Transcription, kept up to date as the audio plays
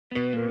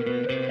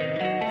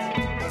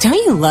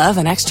Don't you love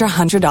an extra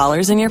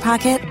 $100 in your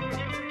pocket?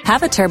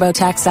 Have a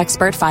TurboTax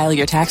expert file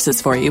your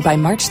taxes for you by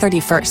March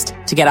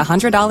 31st to get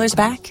 $100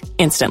 back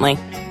instantly.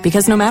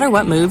 Because no matter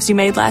what moves you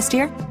made last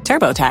year,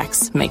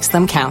 TurboTax makes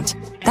them count.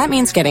 That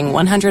means getting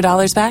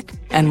 $100 back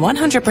and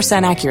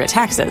 100% accurate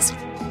taxes,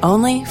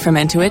 only from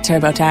Intuit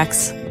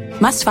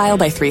TurboTax. Must file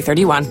by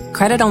 3/31.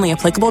 Credit only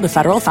applicable to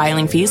federal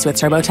filing fees with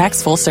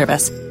TurboTax full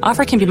service.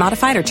 Offer can be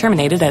modified or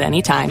terminated at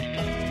any time.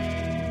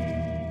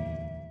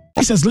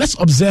 He says, let's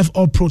observe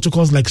all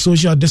protocols like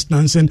social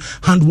distancing,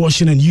 hand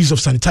washing, and use of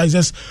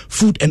sanitizers,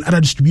 food, and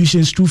other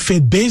distributions through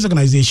faith-based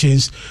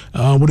organizations.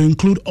 Would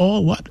include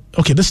all what?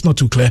 Okay, that's not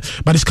too clear.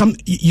 But it's come.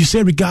 You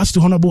say regards to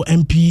Honorable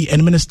MP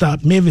and Minister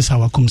Mavis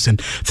Hawakumsen.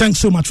 Thanks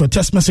so much for a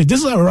text message. This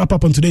is our wrap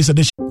up on today's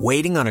edition.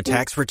 Waiting on a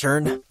tax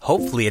return?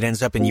 Hopefully, it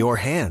ends up in your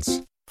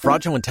hands.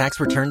 Fraudulent tax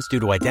returns due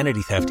to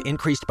identity theft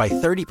increased by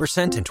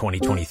 30% in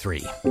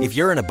 2023. If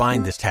you're in a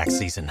bind this tax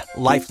season,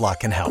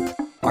 LifeLock can help.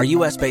 Our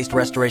U.S.-based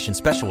restoration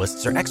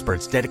specialists are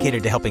experts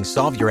dedicated to helping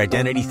solve your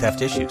identity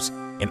theft issues.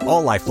 And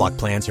all LifeLock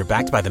plans are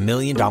backed by the $1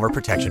 Million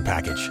Protection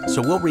Package.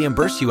 So we'll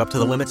reimburse you up to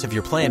the limits of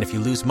your plan if you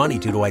lose money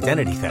due to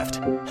identity theft.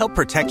 Help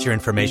protect your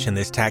information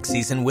this tax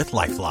season with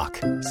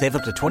LifeLock. Save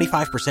up to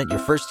 25% your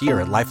first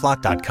year at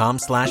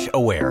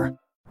LifeLock.com/aware.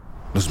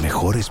 Los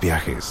mejores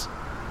viajes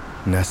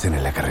nacen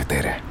en la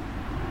carretera.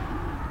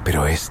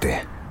 Pero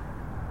este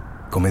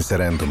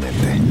comenzará en tu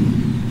mente.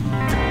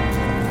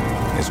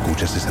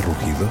 ¿Escuchas ese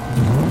rugido?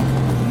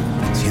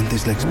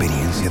 ¿Sientes la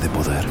experiencia de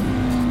poder?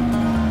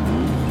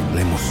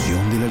 ¿La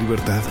emoción de la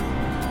libertad?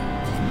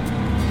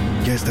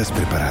 Ya estás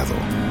preparado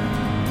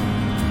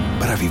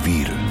para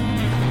vivir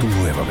tu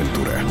nueva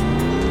aventura.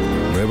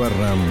 Nueva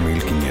RAM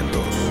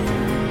 1500.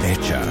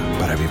 Hecha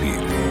para vivir.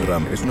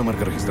 RAM es una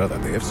marca registrada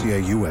de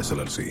FCI US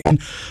LLC.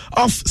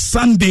 Of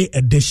Sunday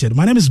edition.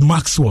 My name is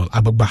Maxwell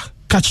Ababa.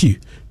 Catch you.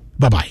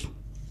 Bye-bye.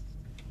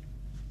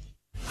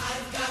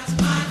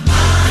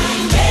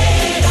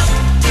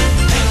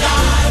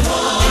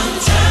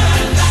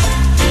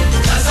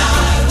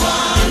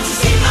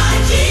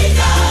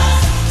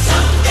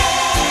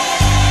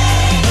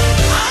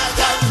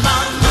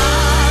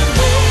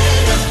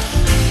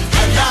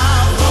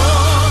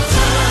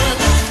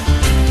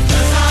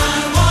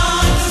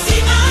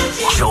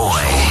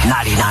 Joy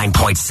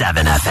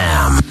 99.7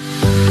 FM.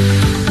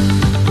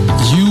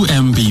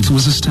 UMB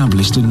was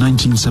established in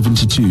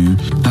 1972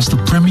 as the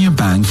premier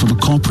bank for the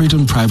corporate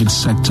and private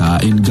sector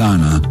in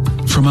Ghana.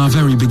 From our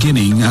very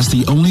beginning, as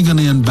the only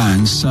Ghanaian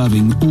bank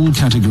serving all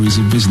categories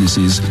of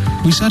businesses,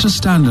 we set a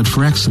standard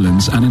for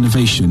excellence and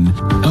innovation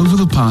over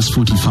the past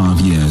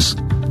 45 years.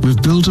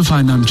 We've built a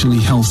financially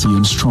healthy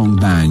and strong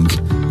bank,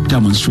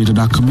 demonstrated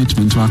our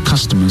commitment to our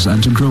customers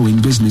and to growing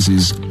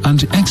businesses,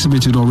 and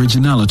exhibited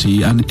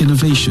originality and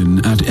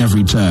innovation at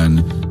every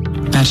turn.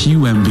 At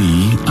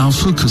UMB, our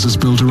focus is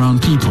built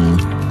around people,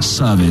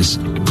 service,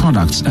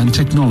 products, and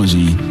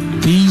technology.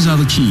 These are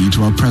the key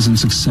to our present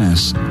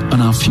success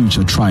and our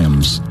future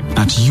triumphs.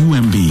 At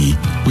UMB,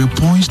 we're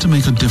poised to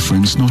make a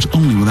difference not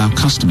only with our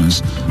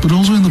customers, but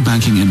also in the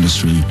banking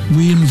industry.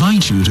 We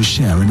invite you to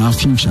share in our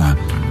future.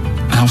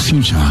 Our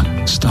future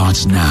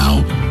starts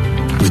now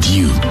with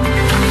you.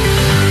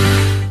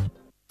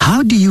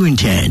 How do you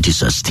intend to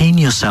sustain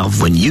yourself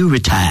when you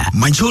retire?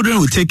 My children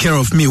will take care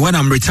of me when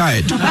I'm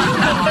retired.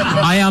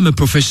 I am a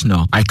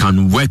professional. I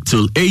can work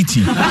till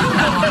 80.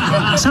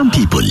 Some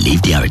people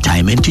leave their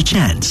retirement to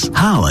chance.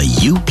 How are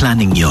you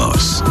planning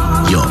yours?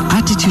 Your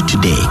attitude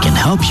today can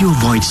help you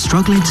avoid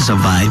struggling to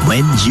survive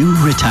when you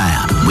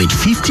retire. With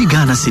 50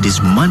 Ghana cedis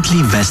monthly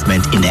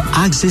investment in the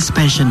Axis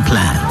Pension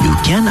Plan, you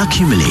can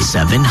accumulate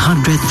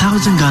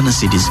 700,000 Ghana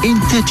cedis in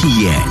 30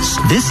 years.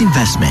 This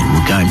investment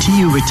will guarantee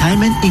you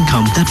retirement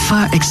income that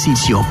far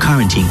exceeds your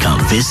current income.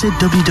 Visit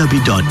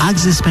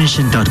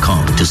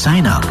www.axispension.com to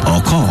sign up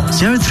or call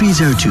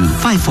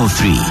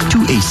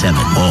 0302-543-287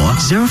 or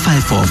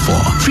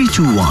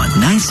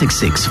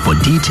 0544-321-966 for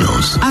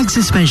details.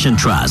 Axis Pension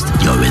Trust,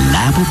 your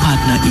reliable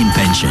partner in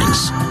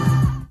pensions.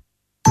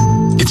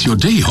 It's your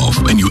day off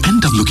and you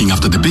end up looking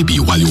after the baby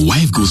while your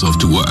wife goes off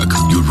to work.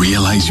 You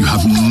realize you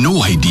have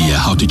no idea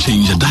how to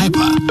change a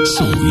diaper.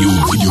 So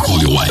you call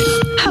your wife.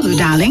 Hello,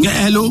 darling.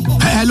 Yeah, hello.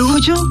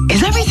 Kojo,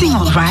 is everything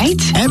all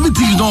right?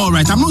 Everything is all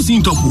right. I'm not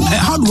seeing Topo.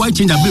 How do I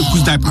change a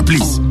baby's diaper,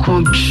 please?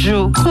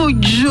 Kojo.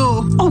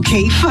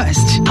 Okay,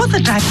 first, put the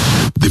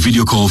diaper. The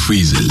video call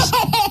freezes.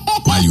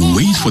 While you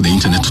wait for the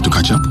internet to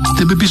catch up,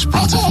 the baby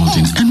sprouts a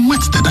fountain and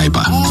wets the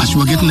diaper. As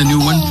you are getting a new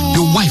one,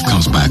 your wife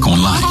comes back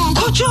online.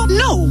 Kojo,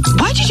 no.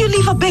 Why did you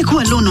leave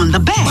Abeko alone on the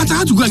bed? But I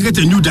had to go and get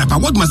a new diaper.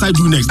 What must I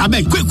do next? I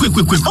beg, quick.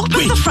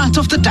 Open the front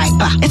of the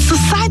diaper. It's the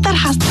side that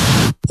has...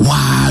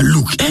 Wow,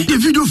 look. The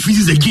video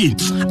freezes again.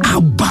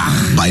 Abba.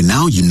 By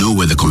now, you know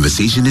where the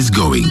conversation is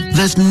going.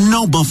 There's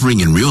no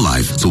buffering in real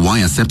life, so why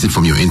accept it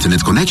from your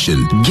internet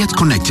connection? Get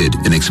connected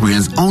and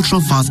experience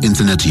ultra-fast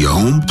internet to your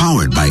home,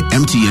 powered by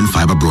MTN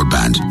Fiber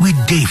Broadband. We're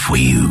there for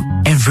you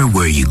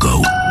everywhere you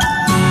go.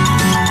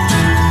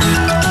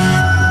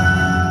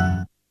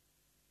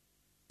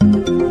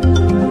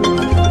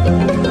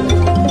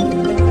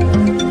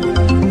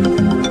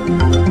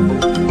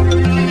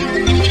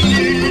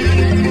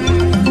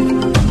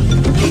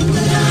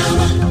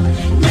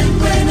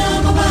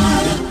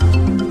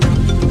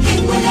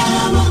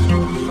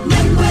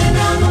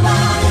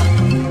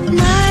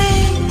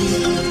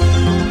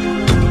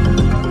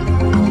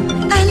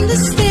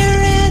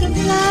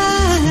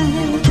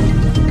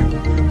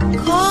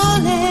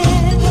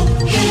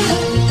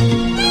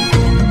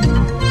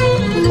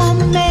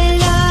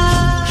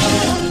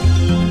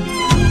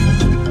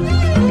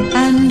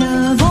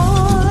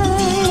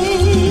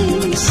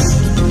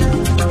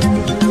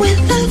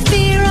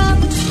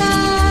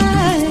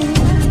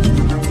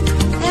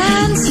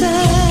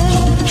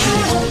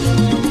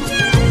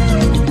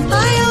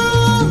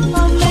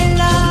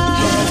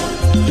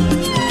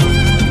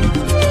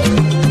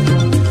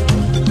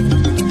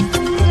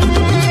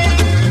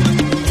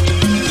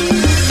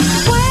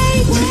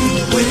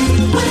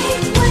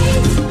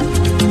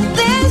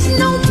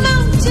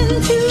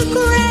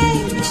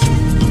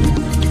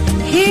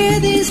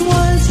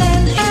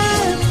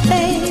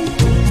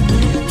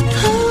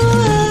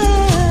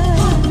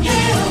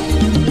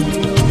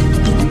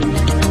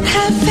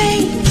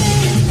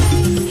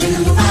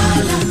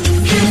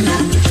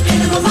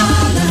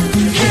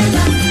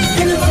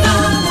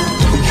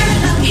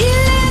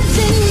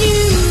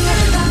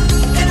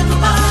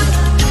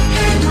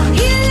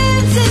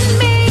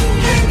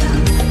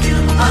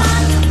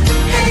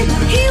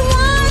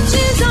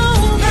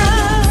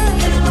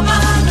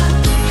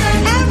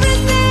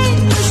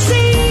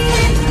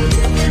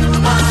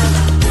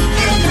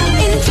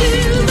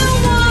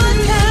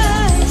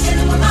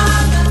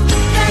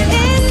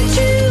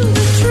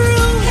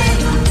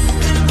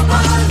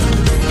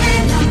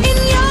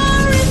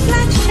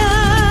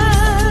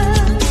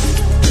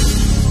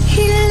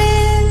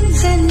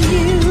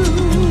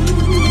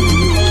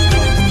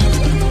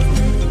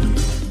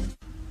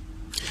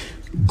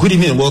 Good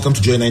evening and welcome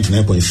to Joy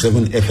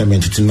 99.7 FM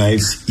and to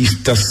tonight's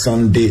Easter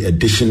Sunday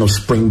edition of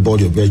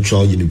Springboard, your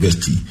virtual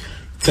university.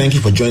 Thank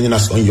you for joining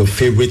us on your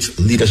favorite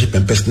leadership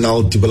and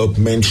personal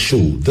development show.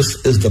 This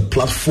is the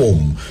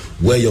platform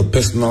where your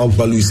personal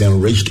value is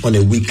enriched on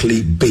a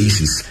weekly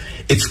basis.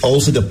 It's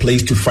also the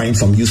place to find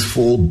some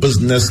useful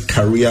business,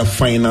 career,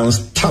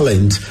 finance,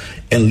 talent,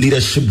 and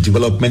leadership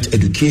development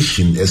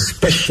education,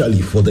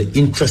 especially for the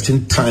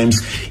interesting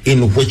times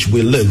in which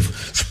we live.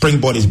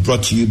 Springboard is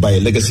brought to you by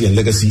Legacy and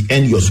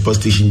your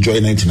superstation Joy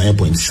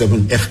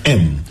 99.7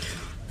 FM.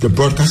 The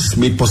broadcast is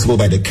made possible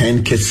by the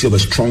kind courtesy of a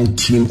strong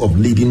team of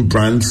leading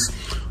brands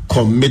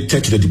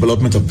committed to the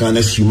development of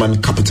Ghana's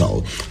human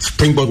capital.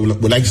 Springboard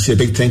would like to say a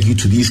big thank you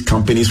to these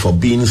companies for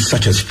being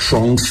such a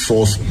strong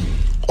source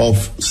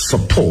of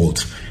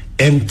support.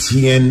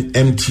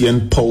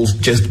 MTN Pulse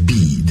Just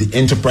Be, the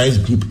Enterprise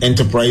Group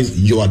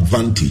Enterprise Your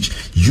Advantage,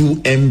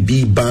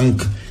 UMB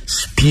Bank,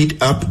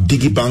 Speed Up,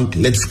 DigiBank,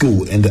 Let's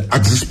Go, and the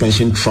Axis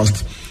Pension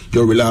Trust,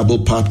 your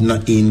reliable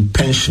partner in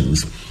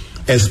pensions.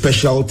 A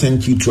special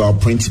thank you to our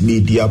print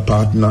media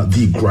partner,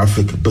 The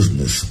Graphic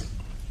Business.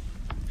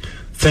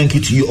 Thank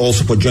you to you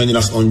also for joining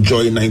us on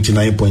Joy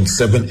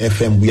 99.7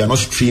 FM. We are not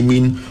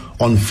streaming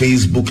on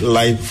Facebook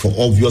Live for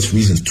obvious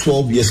reasons.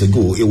 12 years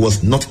ago, it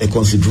was not a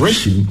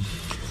consideration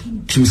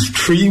to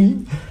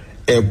stream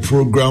a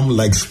program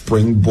like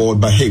Springboard,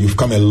 but hey, we've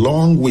come a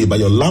long way. But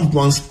your loved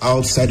ones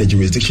outside the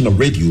jurisdiction of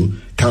radio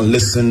can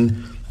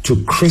listen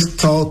to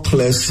crystal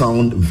clear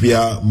sound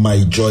via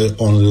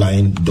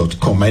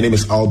myjoyonline.com. My name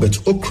is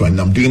Albert Okra,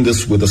 and I'm doing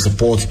this with the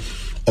support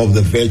of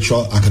the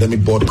virtual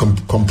academic board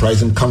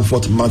comprising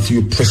Comfort,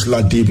 Matthew,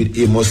 Priscilla, David,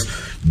 Amos,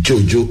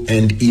 Jojo,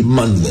 and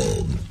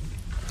Emmanuel.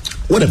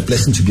 What a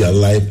blessing to be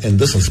alive, and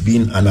this has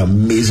been an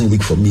amazing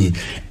week for me.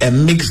 A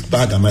mixed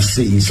bag, I must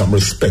say, in some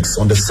respects.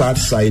 On the sad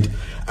side,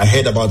 I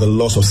heard about the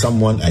loss of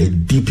someone I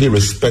deeply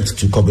respect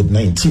to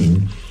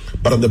COVID-19.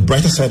 But on the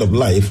brighter side of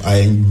life,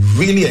 I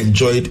really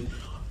enjoyed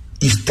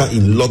Easter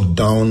in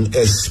lockdown,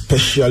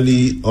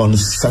 especially on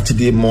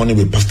Saturday morning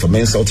with Pastor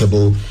Mensa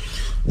Otable,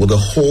 with the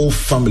whole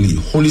family,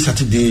 Holy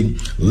Saturday,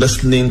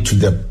 listening to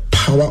the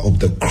power of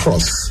the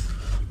cross,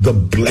 the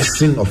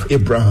blessing of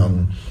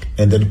Abraham,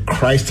 and then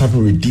Christ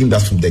having redeemed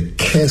us from the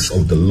curse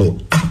of the law.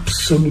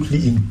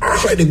 Absolutely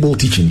incredible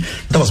teaching.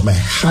 That was my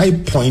high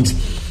point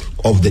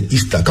of the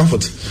Easter.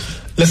 Comfort,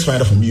 let's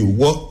find out from you.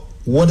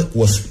 What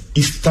was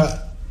Easter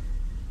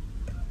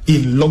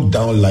in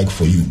lockdown like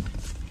for you?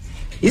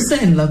 Easter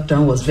in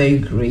lockdown was very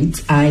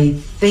great. I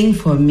think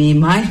for me,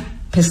 my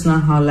personal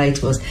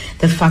highlight was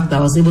the fact that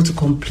I was able to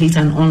complete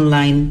an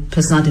online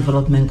personal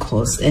development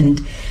course, and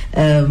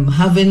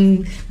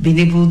having been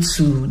able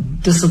to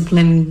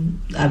discipline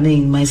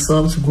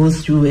myself to go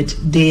through it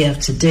day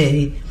after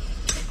day,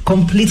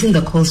 completing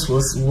the course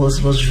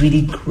was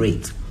really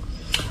great.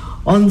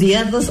 On the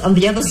other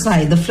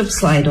side, the flip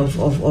side of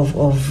what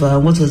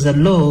was the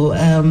low,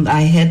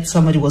 I heard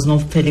somebody was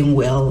not feeling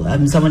well,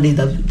 somebody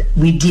that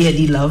we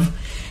dearly love.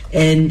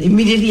 And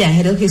immediately I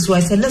had, so I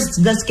said,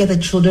 let's get the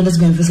children, let's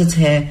go and visit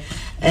her.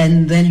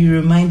 And then you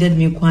reminded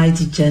me quite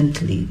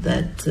gently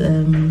that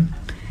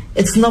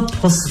it's not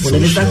possible.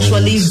 And it's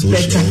actually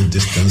better.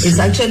 Distancing. It's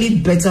actually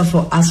better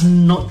for us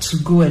not to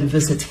go and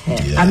visit her.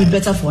 Yeah.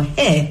 Better for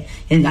her.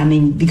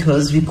 And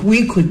because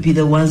we could be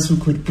the ones who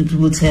could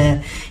put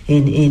her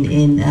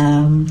in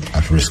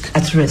at risk.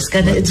 And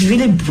right. It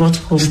really brought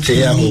home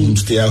Stay at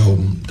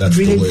home. That's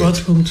really the word. Brought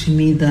home to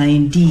me that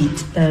indeed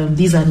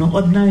these are not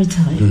ordinary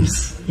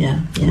times.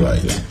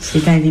 Right. So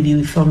you can be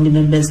with family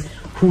members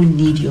who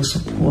need your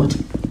support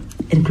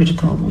in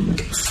critical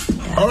moments.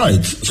 Yeah. All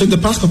right. So in the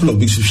past couple of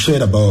weeks, we've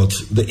shared about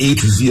the A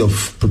to Z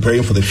of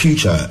preparing for the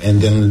future,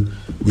 and then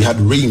we had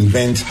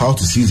reinvent how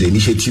to seize the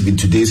initiative in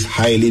today's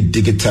highly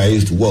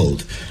digitized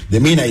world.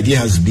 The main idea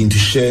has been to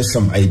share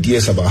some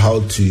ideas about how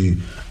to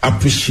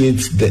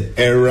appreciate the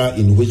era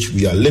in which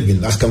we are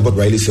living. As Comfort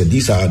Riley said,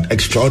 these are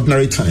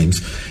extraordinary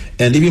times.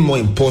 And even more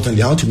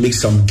importantly, how to make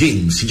some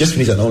gains. You just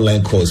finished an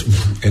online course,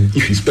 and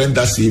if you spend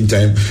that same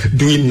time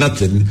doing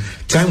nothing,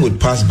 time would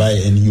pass by,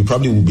 and you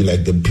probably would be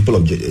like the people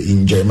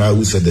in Jeremiah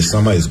who said the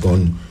summer is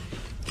gone,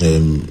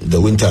 the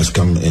winter has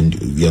come, and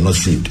we are not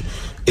saved.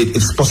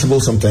 It's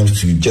possible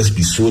sometimes to just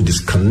be so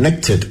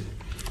disconnected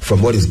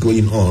from what is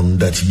going on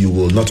that you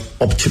will not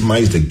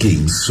optimize the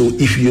gains. So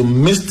if you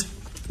missed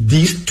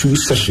these two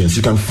sessions,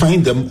 you can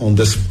find them on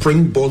the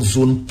Springboard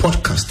Zone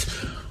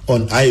podcast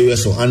on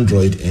iOS or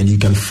Android, and you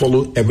can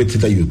follow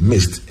everything that you've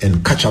missed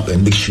and catch up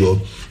and make sure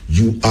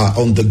you are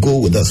on the go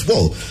with us.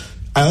 Well,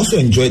 I also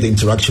enjoy the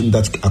interaction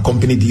that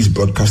accompanied these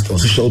broadcasts on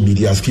social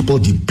media as people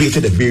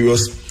debated the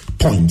various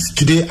points.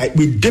 Today,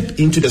 we dip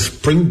into the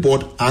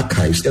Springboard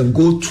archives and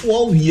go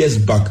 12 years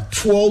back,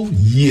 12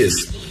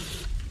 years,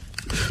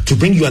 to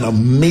bring you an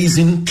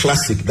amazing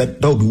classic that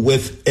will be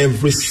worth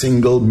every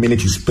single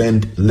minute you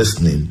spend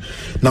listening.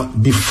 Now,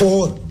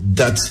 before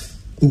that,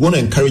 we want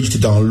to encourage you to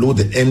download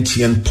the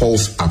MTN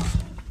Pulse app,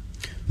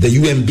 the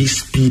UMB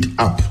Speed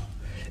app,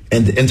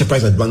 and the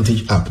Enterprise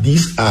Advantage app.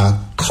 These are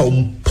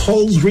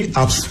compulsory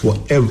apps for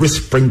every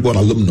Springboard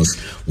alumnus.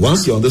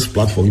 Once you're on this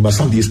platform, you must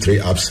have these 3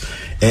 apps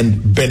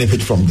and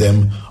benefit from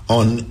them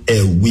on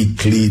a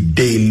weekly,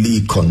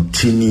 daily,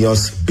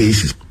 continuous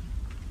basis.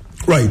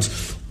 Right.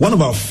 One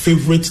of our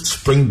favorite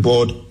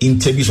Springboard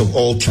interviews of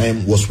all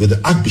time was with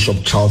the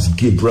Archbishop Charles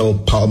Gabriel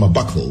Palmer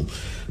Buckle.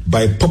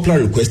 By popular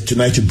request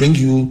tonight to bring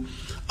you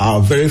our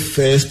very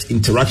first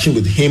interaction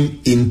with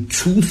him in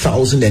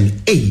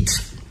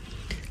 2008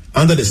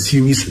 under the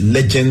series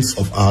Legends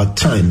of Our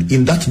Time.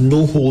 In that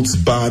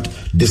no-holds-barred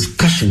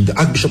discussion, the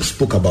Archbishop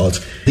spoke about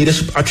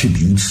leadership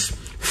attributes,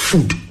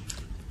 food,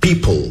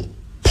 people,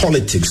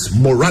 politics,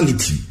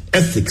 morality,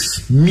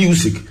 ethics,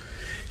 music,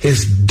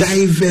 his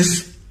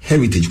diverse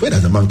heritage. Where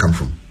does the man come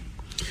from?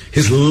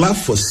 His love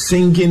for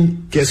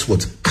singing, guess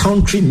what?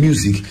 Country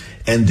music,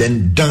 and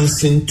then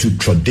dancing to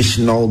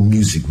traditional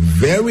music.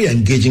 Very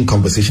engaging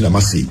conversation, I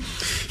must say.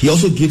 He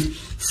also gave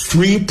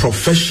 3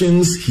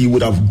 professions he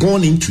would have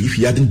gone into if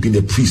he hadn't been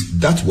a priest.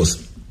 That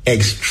was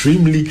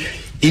extremely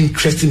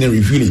interesting and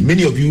revealing.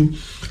 Many of you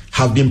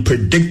have been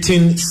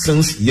predicting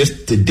since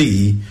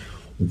yesterday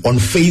on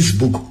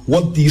Facebook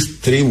what these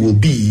 3 will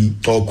be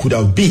or could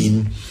have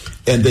been,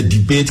 and the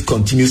debate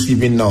continues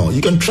even now.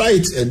 You can try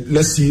it and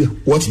let's see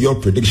what your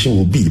prediction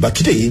will be. But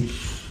today,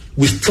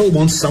 we still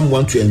want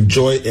someone to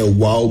enjoy a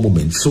wow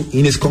moment. So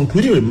in his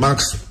concluding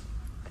remarks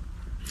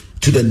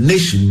to the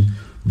nation,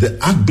 the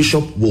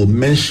Archbishop will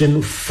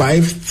mention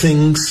 5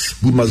 things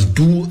we must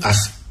do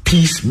as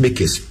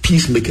peacemakers.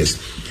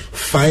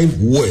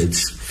 5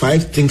 words,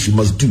 5 things we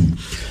must do.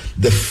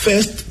 The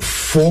first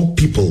 4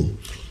 people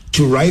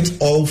to write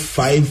all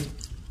 5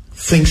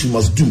 things we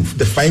must do,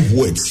 the 5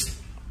 words,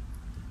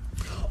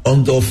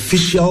 on the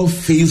official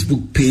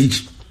Facebook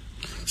page,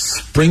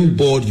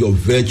 Springboard Your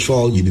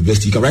Virtual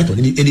University. You can write on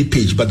any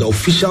page, but the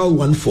official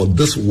one for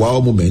this wow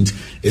moment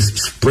is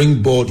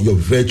Springboard Your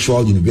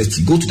Virtual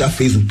University. Go to that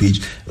Facebook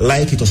page,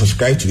 like it or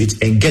subscribe to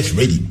it, and get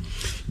ready.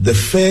 The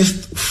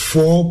first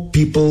 4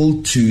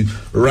 people to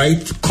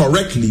write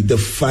correctly the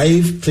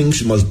 5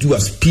 things you must do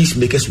as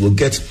peacemakers will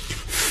get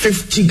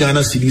 50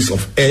 Ghana cedis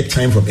of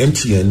airtime from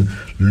MTN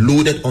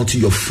loaded onto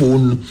your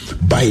phone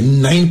by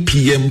 9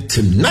 p.m.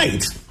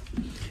 tonight.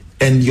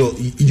 And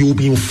you'll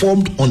be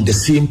informed on the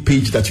same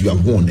page that you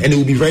have won. And it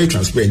will be very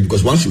transparent,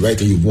 because once you write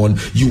that you've won,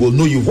 you will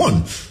know you've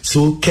won.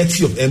 So,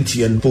 courtesy of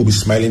MTN, will be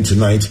smiling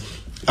tonight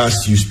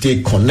as you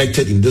stay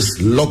connected in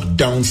this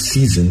lockdown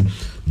season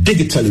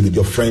digitally with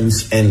your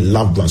friends and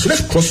loved ones. So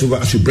let's cross over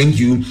as we bring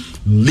you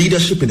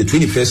leadership in the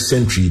 21st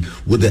century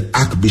with the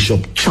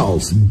Archbishop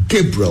Charles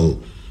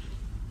Gabriel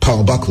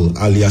Palmer Buckle,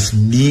 alias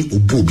Ni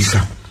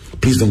Ububisa.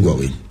 Please don't go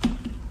away.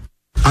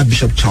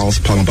 Archbishop Charles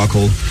Palmer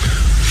Buckle,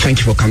 thank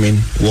you for coming.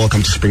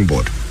 Welcome to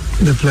Springboard.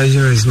 The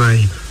pleasure is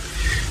mine.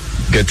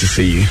 Good to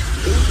see you.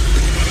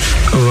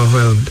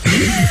 Overwhelmed.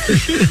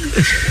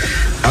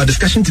 Our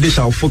discussion today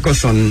shall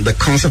focus on the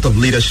concept of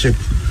leadership,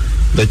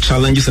 the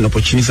challenges and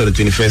opportunities of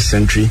the 21st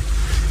century,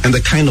 and the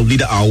kind of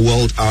leader our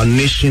world, our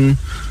nation,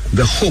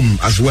 the home,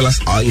 as well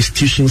as our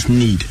institutions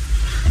need.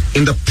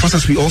 In the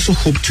process, we also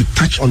hope to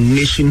touch on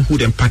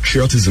nationhood and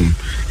patriotism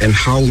and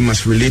how we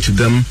must relate to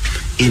them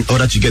in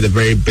order to get the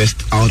very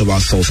best out of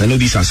ourselves. I know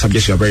these are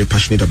subjects you are very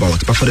passionate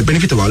about, but for the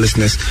benefit of our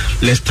listeners,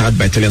 let's start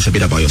by telling us a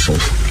bit about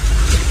yourself.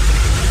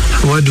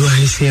 What do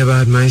I say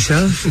about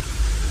myself?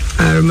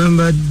 I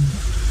remember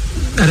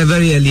at a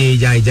very early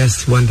age, I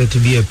just wanted to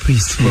be a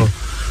priest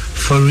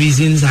for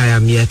reasons I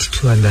am yet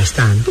to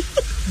understand.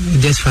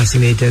 It just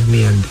fascinated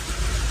me, and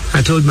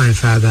I told my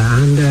father,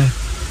 and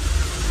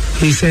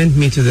he sent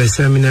me to the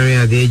seminary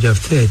at the age of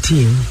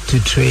 13 to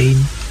train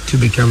to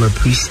become a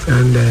priest,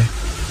 and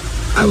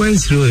I went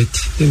through it,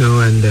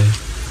 and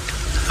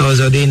I was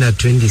ordained at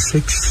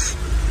 26,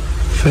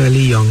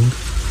 fairly young,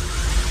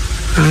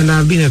 and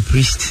I've been a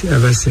priest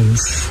ever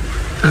since.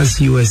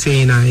 As you were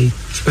saying, I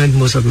spent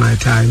most of my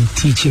time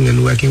teaching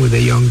and working with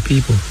the young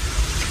people.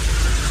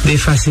 They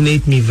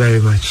fascinate me very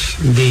much.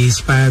 They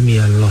inspire me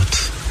a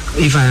lot.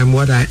 If I am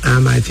what I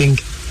am, I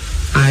think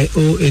I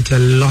owe it a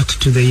lot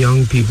to the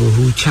young people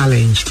who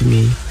challenged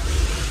me.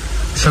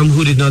 Some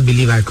who did not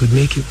believe I could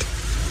make it.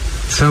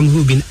 Some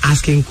who've been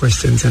asking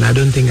questions, and I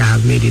don't think I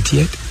have made it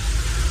yet.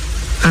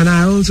 And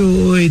I also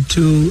owe it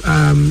to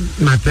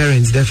my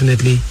parents,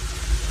 definitely.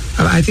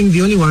 I think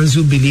the only ones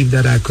who believed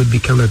that I could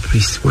become a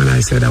priest when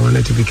I said I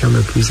wanted to become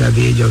a priest at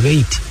the age of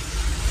 8.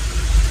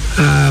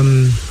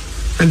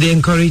 And they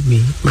encouraged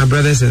me, my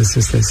brothers and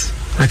sisters.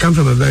 I come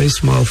from a very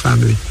small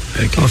family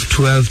of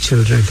 12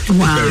 children.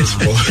 Wow. Very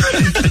small.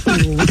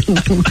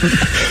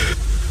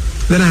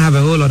 Then I have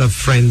a whole lot of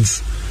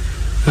friends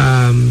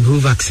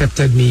who've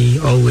accepted me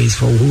always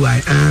for who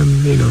I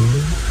am,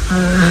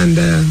 and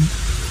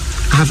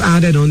have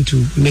added on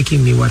to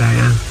making me what I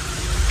am.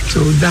 So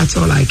that's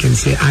all I can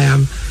say. I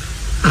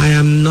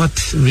am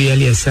not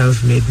really a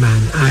self-made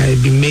man.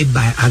 I've been made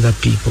by other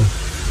people.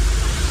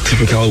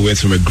 Typical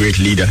words from a great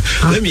leader.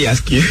 Let me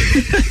ask you,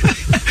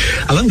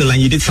 along the line,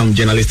 you did some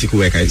journalistic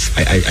work, I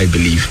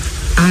believe.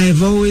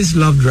 I've always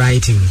loved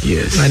writing.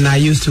 Yes. And I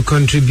used to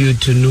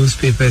contribute to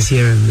newspapers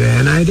here and there.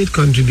 And I did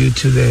contribute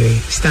to the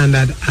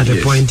Standard at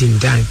a point in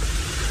time.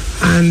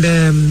 And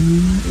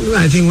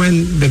I think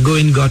when the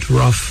going got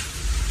rough,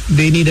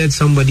 they needed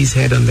somebody's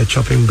head on the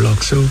chopping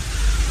block. So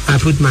I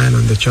put mine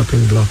on the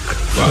chopping block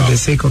for the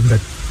sake of the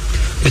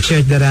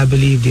church that I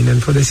believed in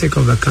and for the sake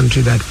of the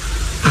country that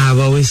I've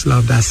always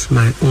loved as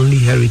my only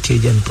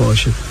heritage and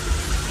portion.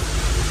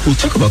 We'll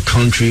talk about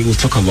country, we'll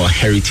talk about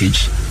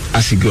heritage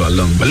as we go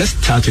along. But let's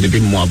start with a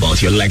bit more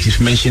about your life. You've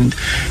mentioned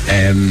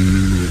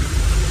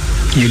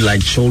you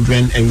like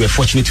children, and we're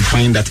fortunate to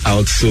find that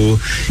out. So,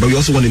 but we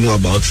also want to know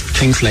about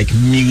things like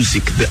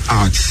music, the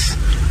arts,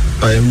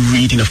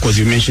 reading, of course.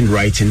 You mentioned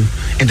writing,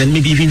 and then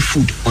maybe even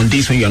food on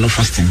days when you are not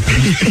fasting.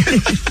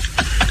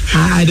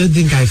 I don't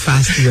think I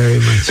fast very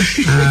much.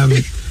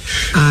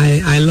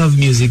 I love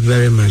music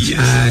very much.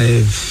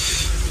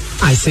 Yes.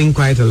 I sing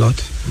quite a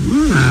lot.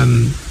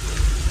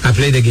 I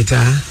play the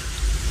guitar.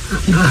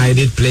 I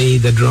did play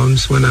the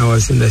drums when I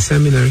was in the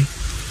seminary.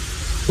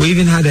 We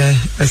even had a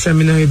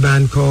seminary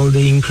band called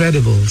the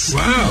Incredibles.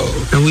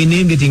 Wow. And we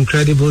named it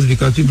Incredibles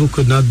because people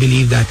could not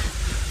believe that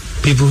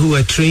people who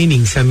were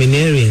training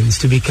seminarians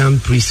to become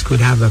priests could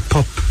have a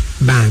pop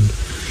band.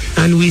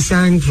 And we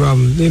sang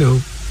from,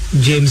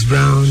 James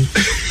Brown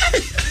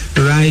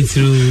right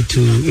through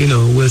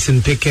to,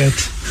 Wilson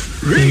Pickett.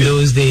 Really? In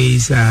those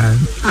days,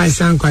 I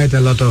sang quite a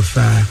lot of,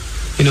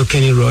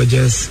 Kenny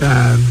Rogers.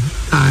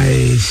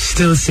 I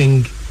still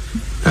sing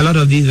a lot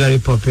of these very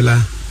popular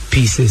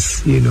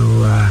pieces,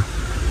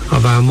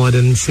 of our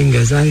modern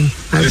singers. I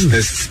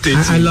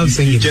love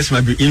singing. You just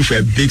might be in for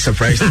a big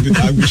surprise to the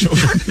Archbishop.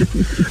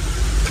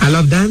 I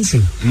love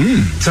dancing.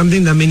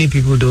 Something that many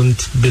people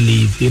don't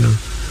believe,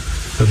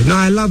 No,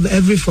 I love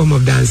every form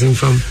of dancing,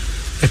 from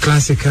the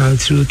classical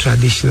through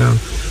traditional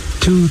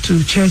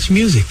to church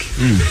music.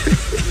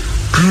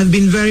 I have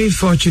been very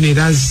fortunate,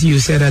 as you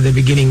said at the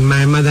beginning.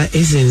 My mother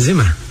is in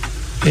Zima.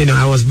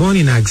 I was born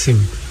in Axim,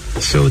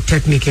 so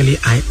technically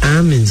I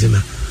am in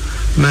Zima.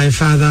 My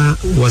father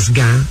was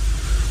Ga,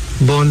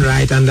 born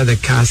right under the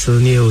castle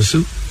near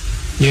Osu,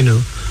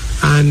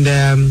 and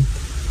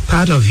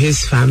part of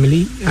his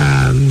family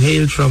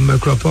hailed from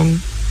Akropong.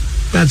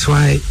 That's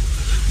why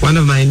one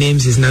of my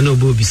names is Nano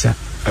Bobisa.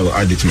 I will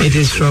add it to my It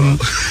is from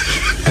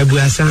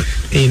Abuasa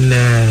in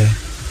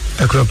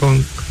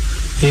Akropong,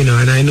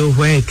 and I know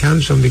where it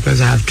comes from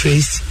because I have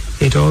traced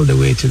it all the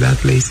way to that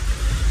place.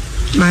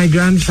 My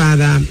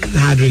grandfather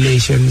had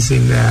relations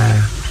in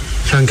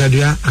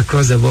Frankadua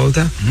across the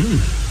Volta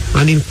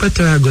and in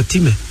Puerto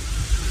Agotime.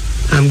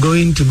 I'm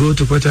going to go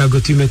to Puerto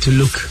Agotime to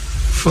look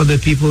for the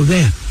people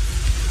there.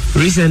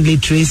 Recently,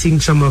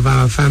 tracing some of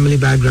our family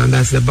background,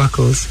 that's the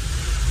Buckles,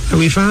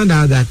 we found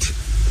out that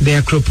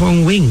the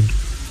Akropong wing,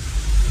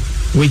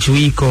 which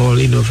we call,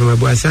 from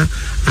Abuasa,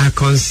 are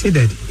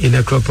considered in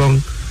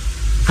Akropong,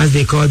 as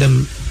they call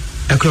them,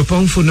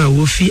 Akropong Funa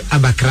Wufi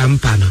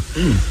Abakrampano.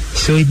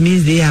 So it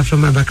means they are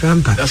from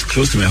Abakrampa. That's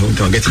close to my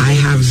hometown. I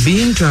have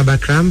been to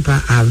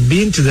Abakrampa. I've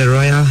been to the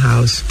royal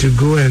house to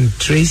go and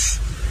trace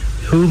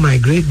who my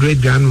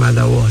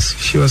great-great-grandmother was.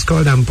 She was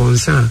called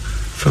Amponsa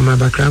from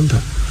Abakrampa.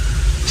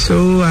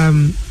 So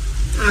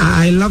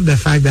I love the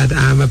fact that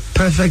I'm a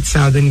perfect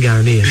southern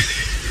Ghanaian.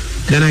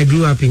 Then I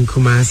grew up in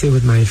Kumasi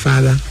with my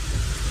father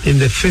in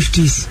the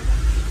 50s,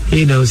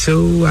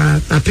 so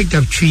I picked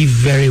up Twi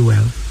very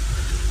well.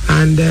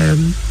 And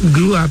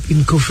grew up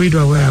in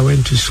Kofridwa, where I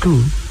went to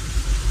school.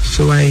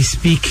 So I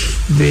speak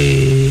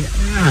the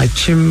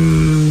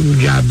Achim,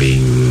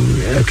 Jabing,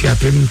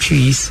 Kiapim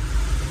trees,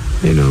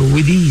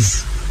 with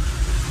ease.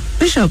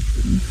 Bishop,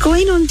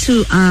 going on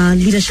to our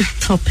leadership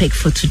topic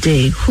for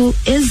today, who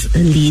is a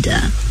leader?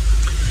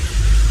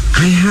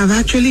 I have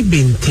actually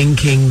been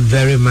thinking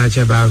very much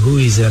about who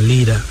is a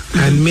leader.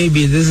 And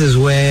maybe this is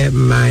where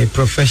my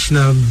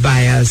professional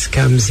bias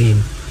comes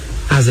in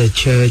as a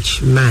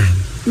church man.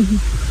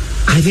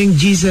 I think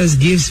Jesus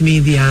gives me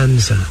the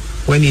answer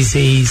when he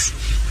says,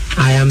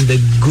 I am the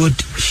good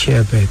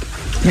shepherd.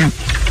 Yeah.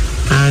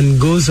 And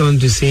goes on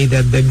to say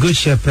that the good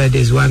shepherd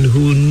is one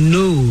who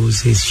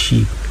knows his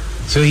sheep.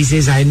 So he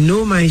says, I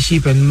know my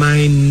sheep and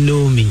mine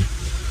know me.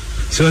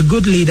 So a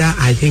good leader,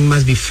 I think,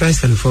 must be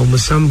first and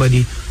foremost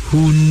somebody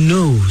who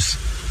knows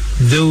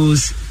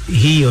those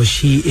he or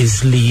she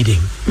is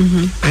leading.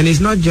 And it's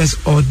not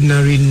just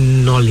ordinary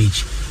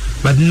knowledge,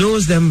 but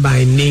knows them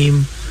by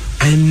name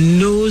and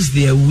knows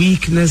their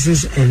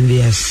weaknesses and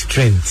their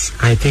strengths.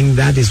 I think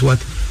that is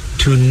what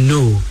to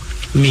know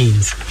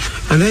means.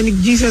 And then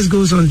Jesus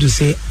goes on to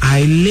say,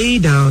 I lay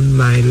down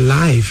my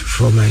life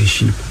for my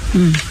sheep.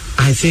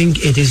 I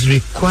think it is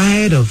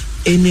required of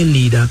any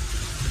leader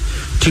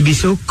to be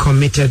so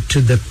committed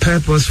to the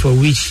purpose for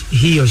which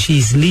he or she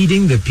is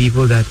leading the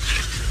people that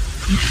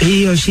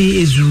he or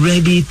she is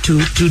ready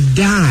to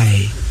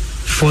die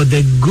for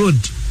the good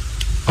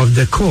of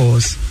the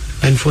cause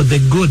and for the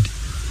good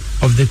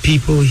of the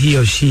people he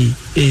or she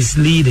is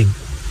leading.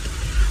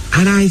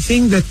 And I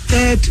think the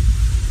third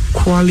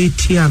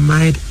quality I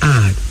might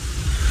add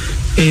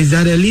is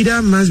that a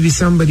leader must be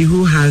somebody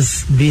who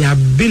has the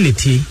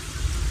ability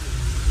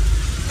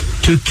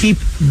to keep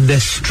the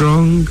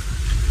strong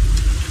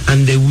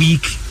and the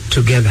weak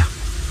together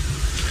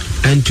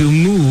and to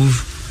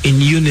move in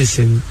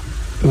unison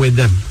with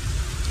them.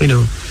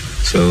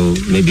 So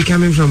maybe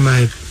coming from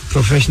my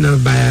professional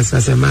bias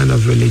as a man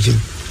of religion,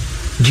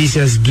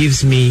 Jesus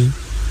gives me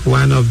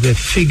one of the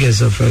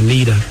figures of a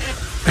leader.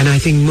 And I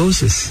think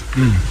Moses,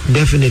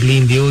 definitely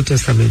in the Old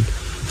Testament,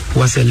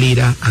 was a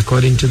leader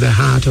according to the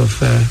heart of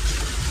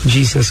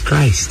Jesus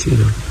Christ,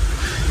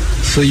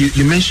 So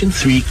you mentioned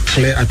 3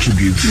 clear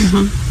attributes.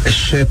 A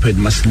shepherd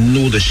must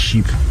know the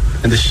sheep,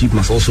 and the sheep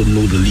must also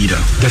know the leader.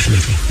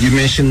 Definitely. You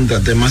mentioned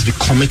that there must be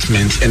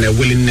commitment and a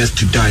willingness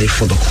to die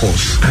for the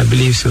cause. I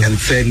believe so. And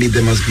thirdly,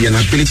 there must be an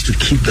ability to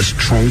keep the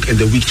strong and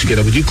the weak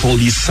together. Would you call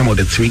these some of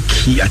the 3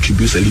 key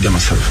attributes a leader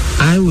must have?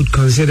 I would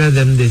consider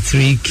them the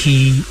 3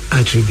 key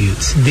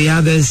attributes. The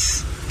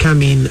others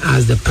come in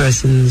as the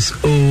person's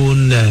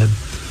own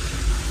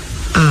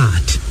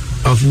art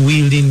of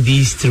wielding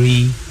these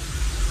 3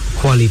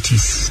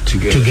 qualities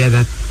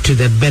together to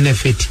the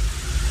benefit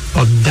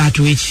of that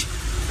which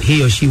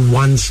he or she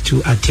wants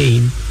to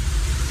attain,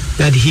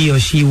 that he or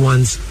she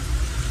wants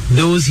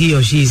those he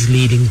or she is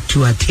leading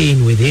to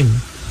attain with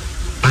him,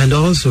 and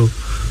also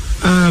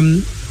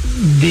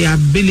the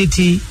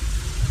ability,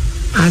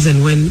 as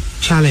and when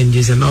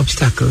challenges and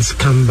obstacles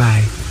come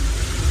by,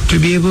 to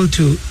be able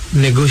to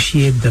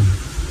negotiate them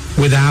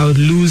without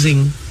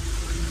losing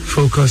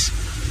focus,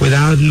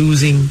 without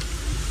losing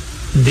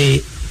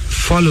the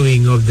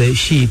following of the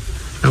sheep,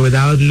 and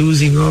without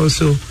losing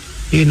also,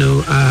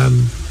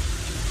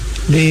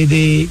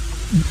 the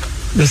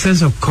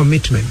sense of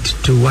commitment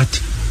to what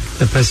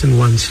the person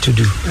wants to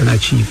do and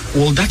achieve.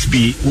 Will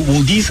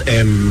these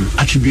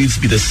attributes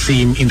be the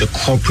same in the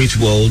corporate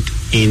world,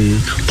 in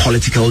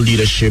political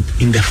leadership,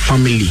 in the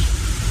family,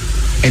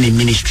 and in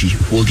ministry?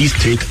 Will these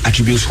 3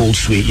 attributes hold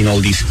sway in all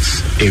these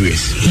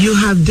areas? You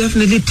have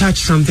definitely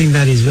touched something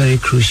that is very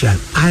crucial.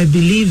 I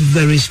believe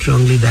very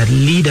strongly that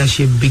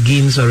leadership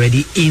begins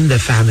already in the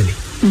family.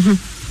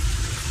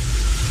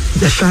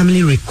 The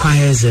family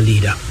requires a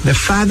leader. The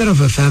father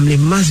of a family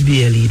must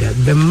be a leader.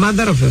 The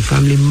mother of a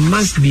family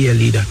must be a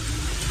leader.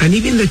 And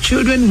even the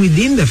children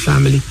within the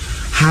family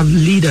have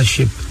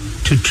leadership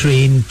to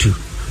train to.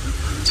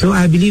 So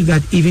I believe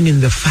that even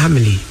in the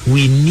family,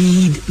 we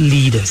need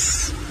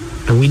leaders.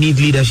 And we need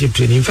leadership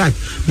training. In fact,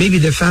 maybe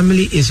the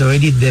family is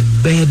already the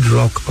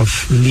bedrock of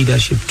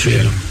leadership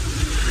training.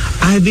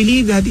 I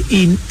believe that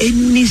in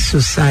any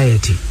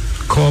society,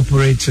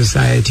 corporate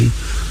society,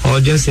 or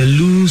just a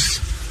loose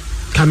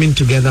coming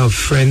together of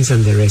friends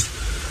and the rest,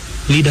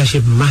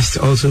 leadership must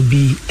also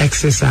be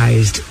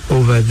exercised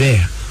over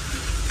there.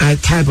 A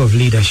type of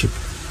leadership.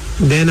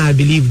 Then I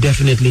believe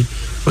definitely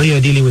when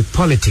you're dealing with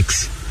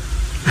politics,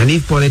 and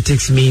if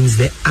politics means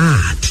the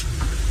art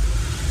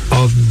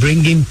of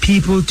bringing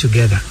people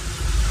together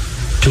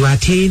to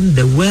attain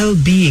the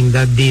well-being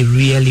that they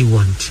really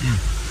want,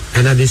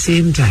 and at the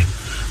same time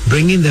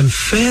bringing them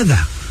further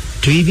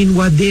to even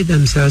what they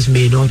themselves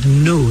may not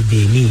know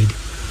they need,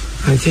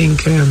 I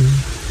think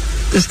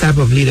this type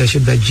of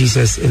leadership that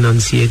Jesus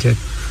enunciated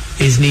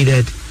is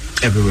needed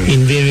everywhere,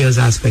 in various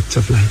aspects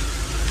of life.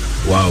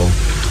 Wow.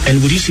 And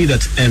would you say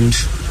that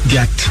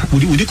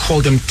would you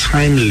call them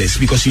timeless?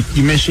 Because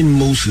you mentioned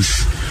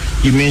Moses,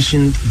 you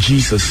mentioned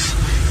Jesus,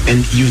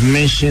 and you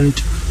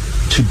mentioned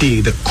today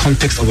the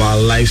context of our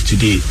lives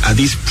today. Are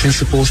these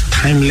principles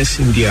timeless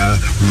in their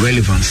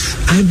relevance?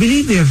 I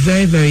believe they are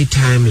very, very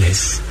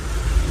timeless.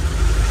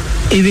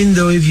 Even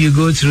though if you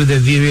go through the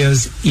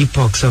various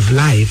epochs of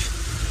life,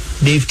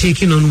 they've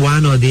taken on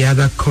one or the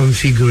other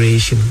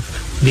configuration.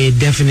 They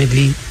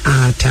definitely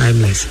are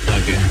timeless.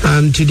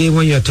 Okay. Today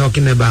when you're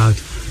talking about,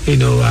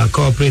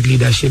 corporate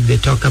leadership, they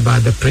talk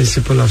about the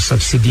principle of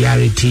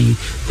subsidiarity,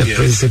 the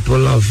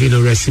principle of,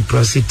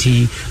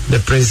 reciprocity, the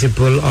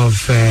principle of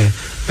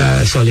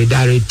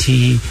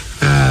solidarity,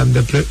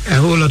 a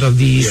whole lot of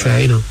these,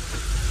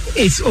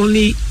 it's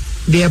only,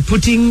 they are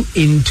putting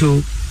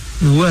into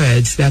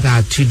words that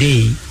are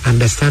today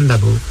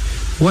understandable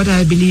what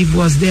I believe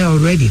was there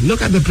already.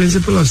 Look at the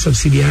principle of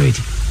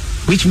subsidiarity,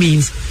 which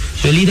means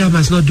the leader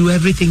must not do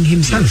everything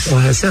himself or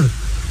herself.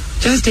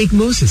 Just take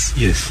Moses.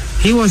 Yes.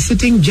 He was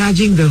sitting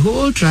judging the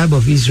whole tribe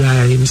of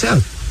Israel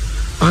himself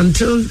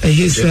until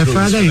his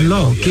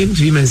father-in-law came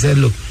to him and said,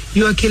 look,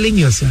 you are killing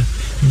yourself.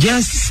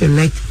 Just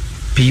select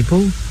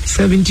people,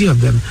 70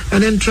 of them,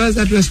 and then trust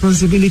that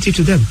responsibility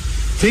to them.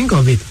 Think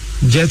of it.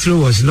 Jethro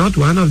was not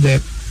one of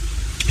the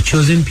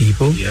chosen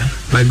people,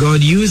 but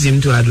God used him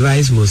to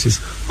advise Moses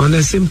on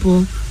a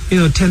simple,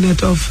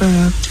 tenet of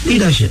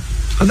leadership.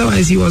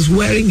 Otherwise, he was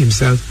wearing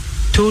himself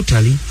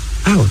totally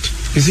out.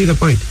 You see the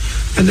point?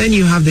 And then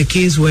you have the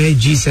case where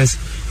Jesus,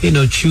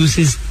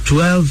 chooses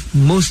 12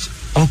 most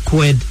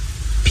awkward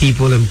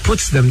people and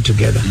puts them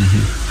together.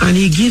 Mm-hmm. And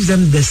he gives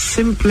them the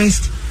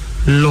simplest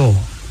law,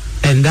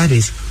 and that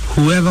is,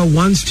 whoever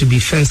wants to be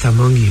first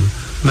among you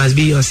must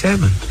be your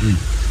servant. Mm.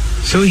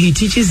 So he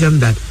teaches them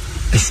that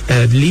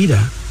a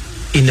leader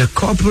in a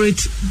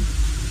corporate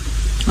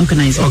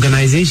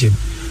organization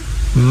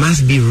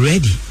must be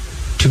ready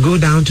to go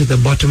down to the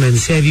bottom and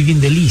serve even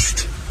the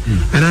least.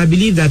 And I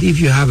believe that if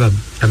you have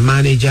a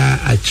manager,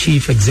 a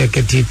chief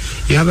executive,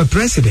 you have a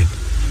president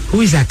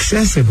who is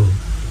accessible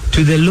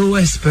to the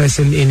lowest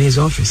person in his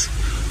office,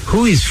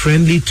 who is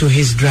friendly to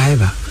his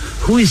driver,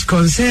 who is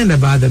concerned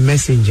about the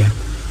messenger,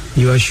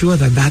 you are sure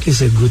that that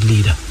is a good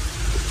leader.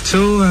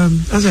 So,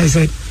 as I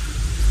said,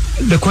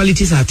 the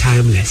qualities are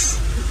timeless.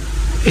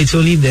 It's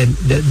only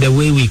the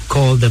way we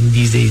call them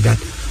these days that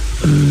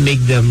make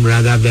them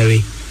rather very,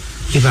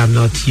 if I'm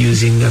not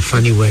using a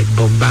funny word,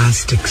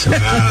 bombastic. So.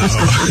 Wow.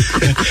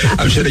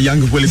 I'm sure the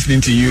young people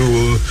listening to you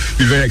will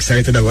be very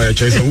excited about your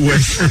choice of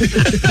words.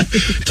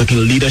 Talking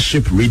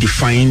leadership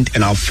redefined,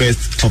 and our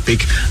first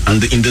topic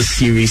in this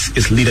series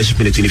is leadership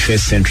in the 21st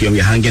century, and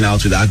we're hanging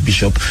out with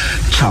Archbishop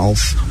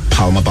Charles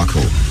Palmer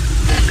Buckle.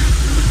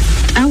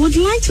 I would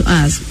like to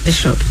ask,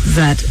 Bishop,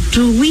 that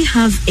do we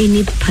have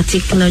any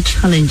particular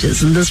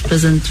challenges in this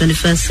present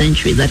 21st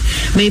century that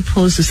may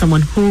pose to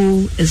someone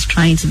who is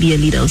trying to be a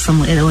leader or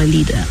a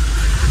leader?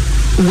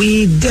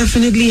 We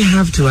definitely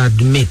have to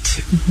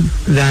admit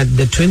that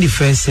the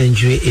 21st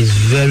century is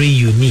very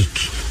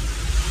unique.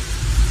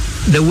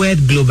 The word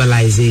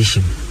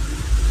globalization,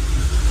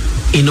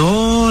 in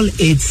all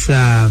its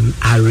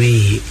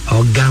array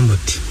or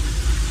gamut,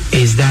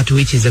 is that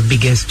which is the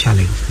biggest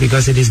challenge,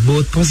 because it is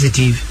both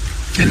positive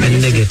and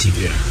negative.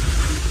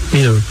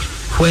 You know,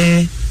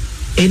 where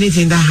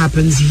anything that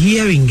happens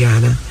here in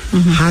Ghana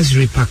has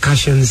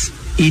repercussions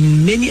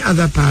in many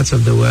other parts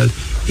of the world,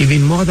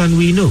 even more than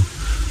we know.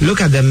 Look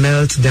at the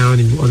meltdown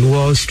on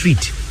Wall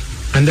Street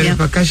and the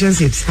repercussions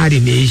it's had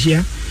in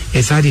Asia,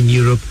 it's had in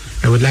Europe.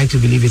 I would like to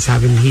believe it's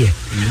happening here.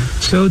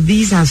 So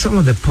these are some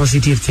of the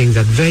positive things,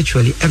 that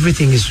virtually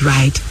everything is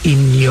right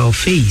in your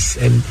face.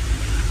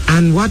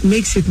 And what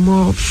makes it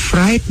more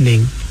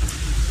frightening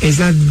is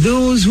that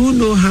those who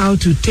know how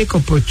to take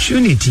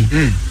opportunity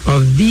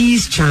of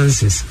these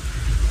chances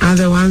are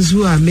the ones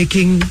who are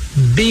making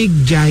big,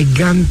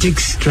 gigantic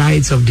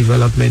strides of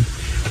development,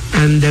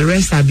 and the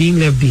rest are being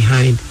left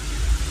behind.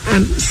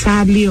 And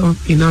sadly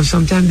enough,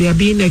 sometimes they are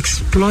being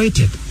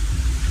exploited.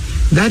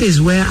 That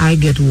is where I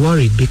get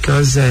worried,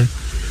 because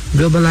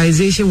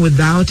globalization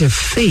without a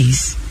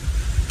face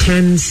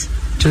tends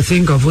to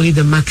think of only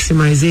the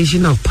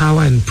maximization of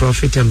power and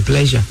profit and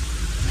pleasure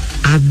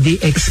at the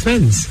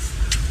expense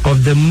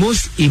of the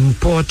most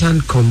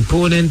important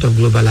component of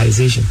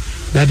globalization,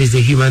 that is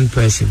the human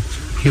person,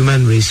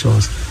 human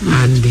resource,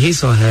 and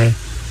his or her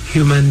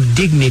human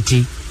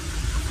dignity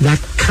that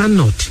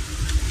cannot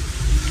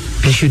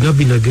and should not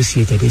be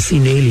negotiated. It's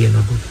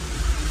inalienable.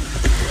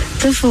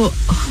 Therefore,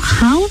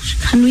 how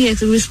can we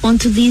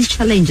respond to these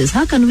challenges?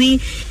 How can we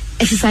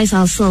exercise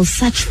ourselves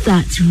such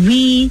that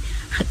we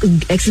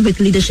exhibit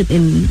leadership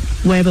in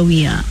wherever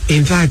we are?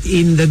 In fact,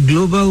 in the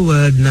global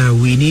world now,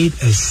 we need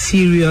a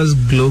serious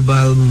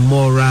global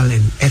moral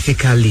and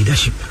ethical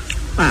leadership.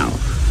 Wow.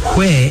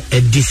 Where a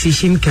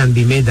decision can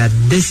be made that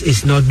this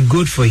is not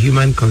good for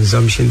human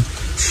consumption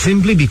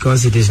simply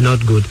because it is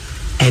not good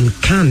and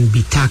can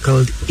be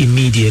tackled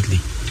immediately.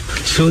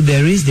 So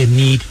there is the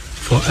need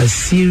for a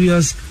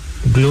serious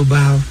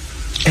global,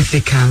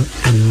 ethical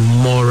and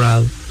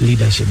moral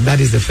leadership. That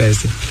is the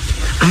first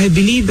thing. I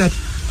believe that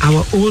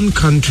our own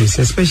countries,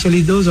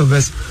 especially those of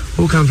us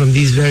who come from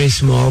these very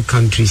small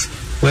countries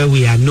where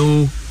we are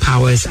no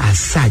powers as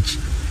such,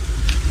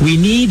 we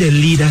need a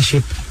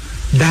leadership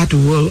that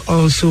will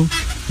also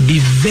be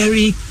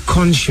very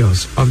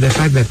conscious of the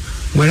fact that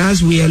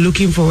whereas we are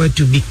looking forward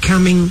to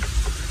becoming,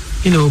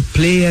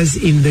 players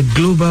in the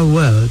global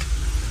world,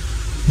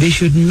 they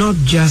should not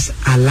just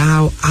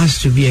allow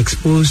us to be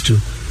exposed to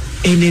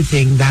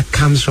anything that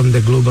comes from the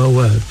global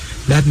world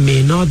that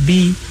may not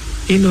be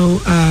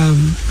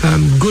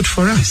good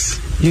for us,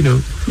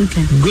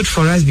 Good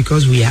for us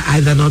because we are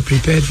either not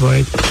prepared for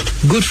it,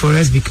 good for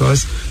us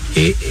because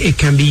it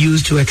can be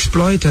used to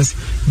exploit us,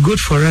 good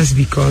for us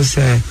because,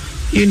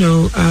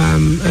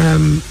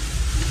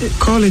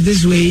 call it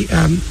this way,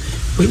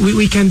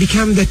 we can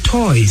become the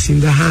toys in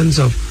the hands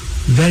of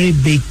very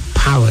big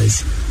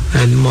powers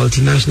and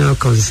multinational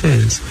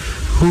concerns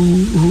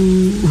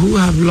who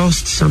have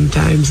lost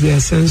sometimes their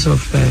sense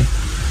of,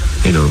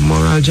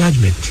 moral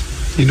judgment.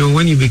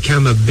 When you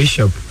become a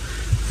bishop,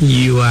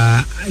 you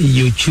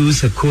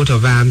choose a coat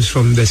of arms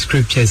from the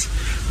scriptures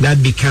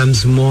that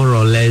becomes more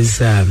or less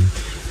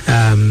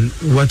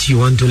what you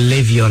want to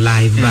live your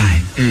life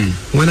by.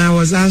 When I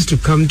was asked to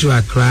come to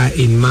Accra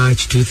in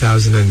March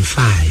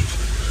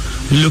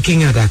 2005,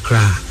 looking at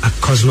Accra, a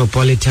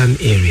cosmopolitan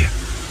area,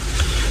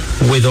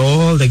 with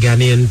all the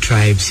Ghanaian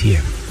tribes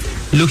here,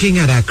 looking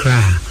at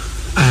Accra,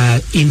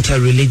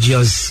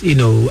 interreligious,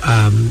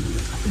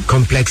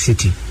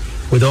 complexity,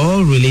 with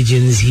all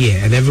religions here,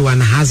 and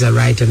everyone has a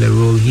right and a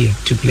role here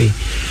to play.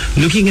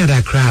 Looking at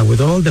Accra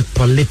with all the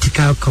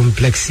political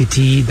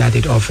complexity that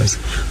it offers,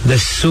 the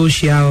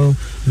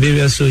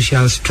various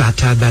social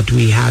strata that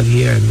we have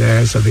here and the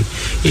rest of it,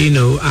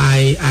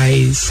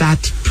 I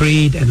sat,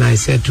 prayed, and I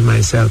said to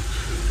myself,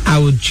 I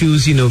would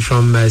choose,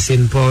 from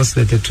St. Paul's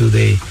letter to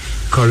the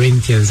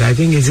Corinthians. I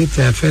think, is it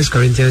 1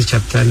 Corinthians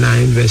chapter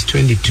 9, verse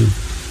 22.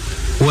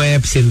 where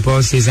St.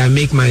 Paul says, I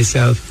make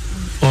myself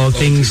all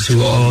things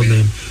to all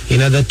men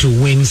in order to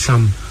win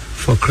some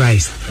for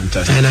Christ.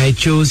 Fantastic. And I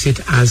chose it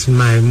as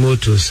my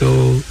motto.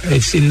 So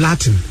it's in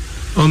Latin,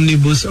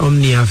 omnibus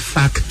omnia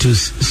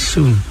factus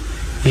sum.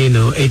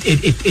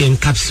 It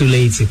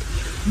encapsulates it.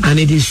 And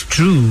it is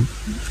true.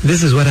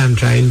 This is what I'm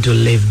trying to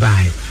live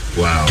by.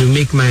 Wow. To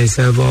make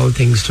myself all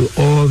things to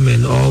all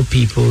men, all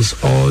peoples,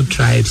 all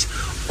tribes,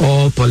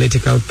 all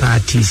political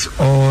parties,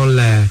 all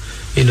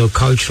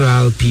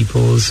cultural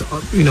peoples,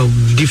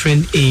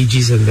 different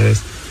ages and the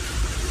rest.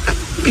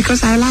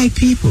 Because I like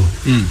people.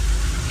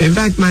 In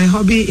fact, my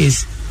hobby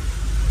is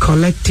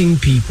collecting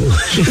people.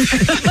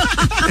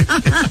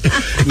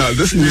 Now,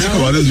 this music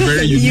one is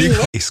very unique.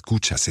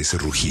 Escuchas ese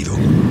rugido.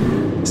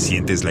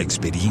 Sientes la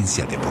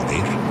experiencia de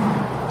poder,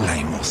 la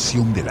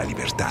emoción de la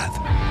libertad.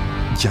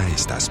 Ya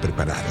estás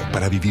preparado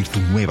para vivir tu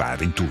nueva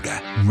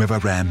aventura. Nueva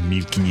Ram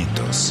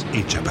 1500,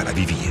 hecha para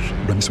vivir.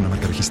 Ram es una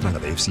marca registrada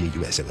de FCA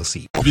US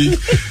LLC.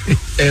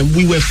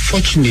 We were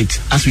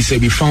fortunate, as we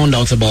said, we found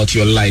out about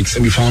your likes,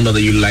 and we found out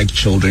that you like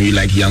children, you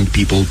like young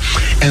people.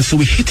 And so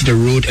we hit the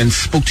road and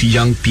spoke to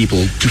young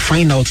people to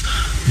find out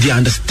their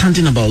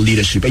understanding about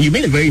leadership. And you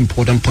made a very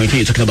important point when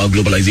you're talking about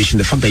globalization,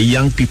 the fact that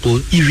young people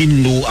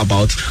even know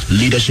about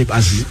leadership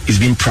as is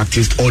being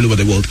practiced all over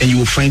the world. And you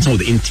will find some of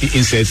the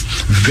insights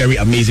very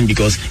amazing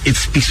because it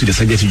speaks to the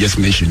subject you just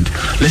mentioned.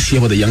 Let's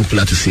hear what the young people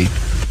have to say.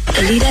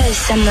 A leader is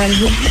someone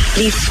who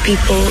leads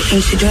people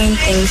into doing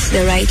things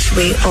the right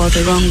way or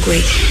the wrong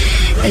way.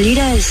 A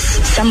leader is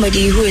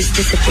somebody who is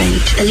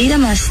disciplined. A leader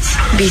must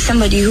be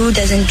somebody who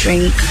doesn't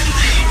drink.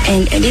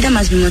 And a leader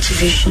must be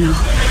motivational.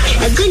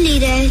 A good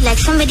leader, like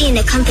somebody in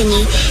the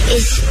company,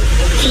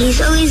 he's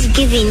always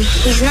giving.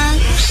 He's not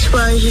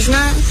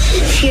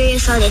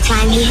furious all the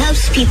time. He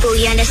helps people.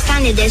 You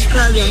understand that there's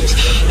problems.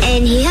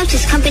 And he helps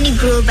his company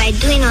grow by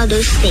doing all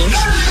those things.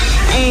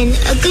 And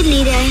a good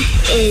leader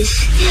is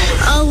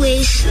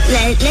always,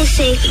 let's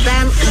say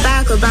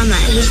Barack Obama.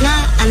 He's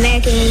not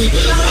American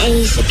and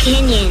he's a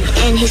Kenyan.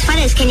 And his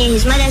father is Kenyan,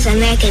 his mother is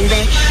American.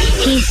 But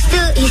he's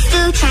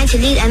still trying to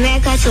lead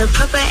America to a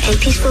proper and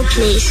peaceful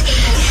place.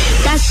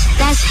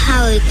 That's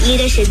how a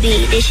leader should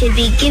be. They should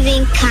be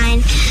giving,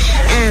 kind,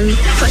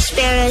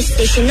 prosperous.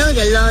 They should know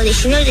the law. They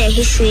should know their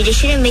history. They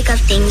shouldn't make up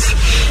things.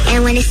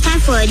 And when it's time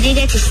for a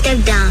leader to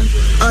step down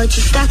or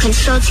to start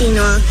consulting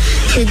or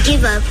to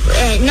give up,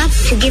 not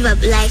to give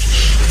up, like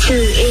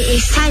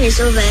his time is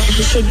over,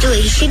 he should do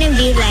it. He shouldn't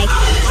be like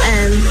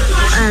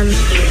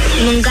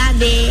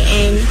Mugabe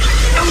and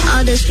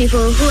all those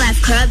people who have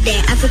corrupted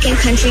their African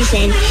countries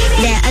and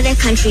their other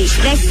countries.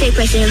 Let's say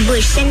President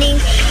Bush sending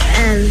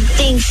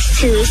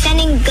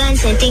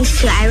guns and things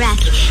to Iraq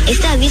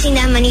instead of using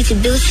that money to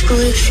build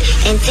schools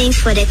and things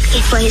for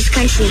his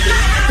country.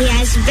 He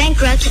has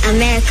bankrupted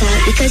America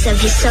because of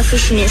his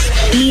selfishness.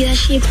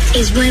 Leadership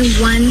is when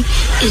one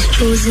is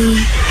chosen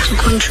to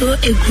control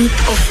a group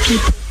of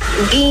people.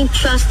 Being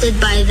trusted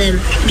by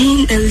them.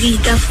 Being a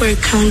leader for a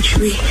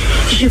country.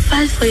 If you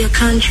fight for your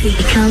country,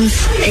 he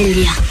comes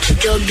earlier to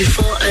job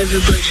before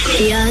everybody.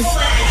 He has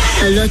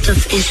a lot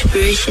of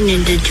inspiration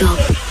in the job.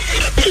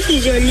 If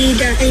he's your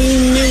leader and you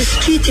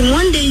mistreat him,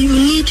 one day you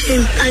need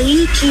him, and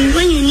you too,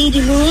 when you need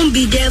him, he won't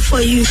be there for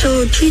you.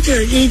 So treat your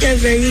leader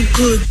very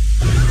good.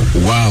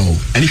 Wow.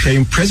 And if you're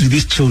impressed with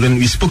these children,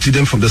 we spoke to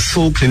them from the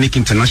Soul Clinic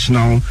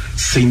International,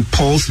 St.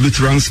 Paul's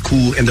Lutheran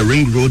School, and the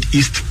Ring Road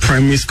East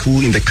Primary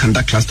School in the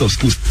Kanda cluster of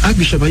schools.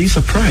 Archbishop, are you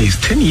surprised?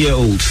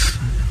 10-year-olds.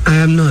 I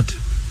am not.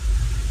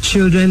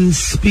 Children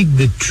speak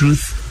the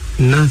truth,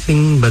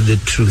 nothing but the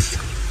truth.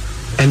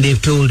 And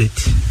they've told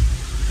it.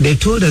 They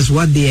told us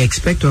what they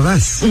expect of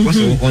us. What's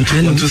we've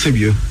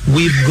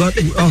got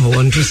they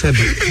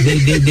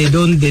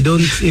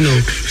don't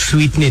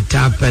sweeten it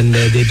up, and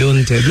they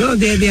don't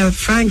they are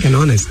frank and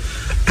honest.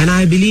 And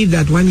I believe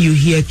that when you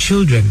hear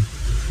children,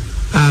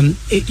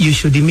 you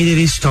should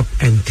immediately stop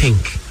and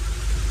think.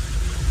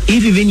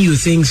 If even you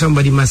think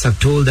somebody must have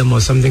told them or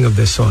something of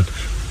the sort,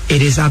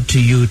 it is up to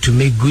you to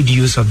make good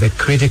use of the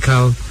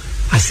critical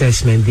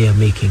assessment they are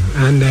making.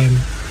 And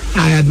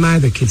I admire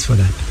the kids for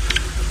that.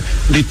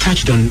 They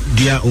touched on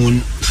their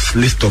own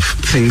list of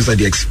things that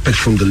they expect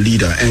from the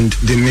leader, and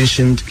they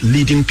mentioned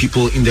leading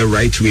people in the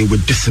right way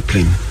with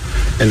discipline.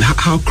 And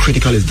how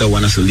critical is that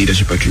one as a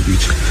leadership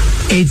attribute?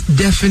 It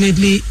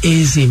definitely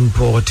is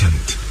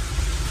important.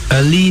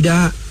 A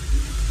leader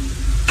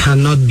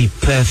cannot be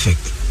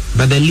perfect,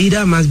 but the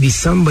leader must be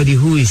somebody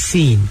who is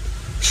seen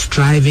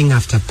striving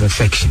after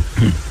perfection.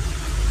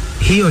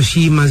 He or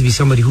she must be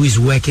somebody who is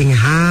working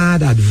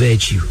hard at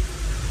virtue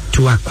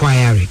to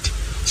acquire it,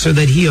 so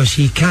that he or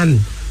she can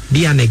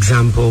be an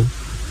example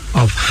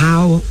of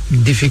how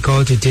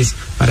difficult it is,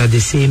 but at the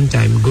same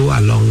time go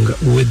along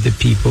with the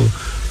people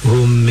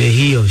whom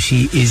he or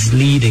she is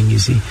leading, you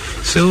see.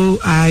 So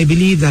I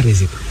believe that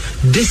is it.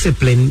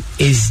 Discipline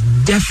is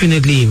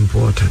definitely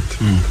important.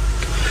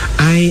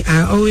 I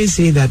always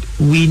say that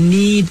we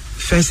need,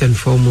 first and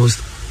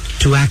foremost,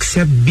 to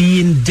accept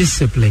being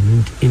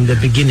disciplined in the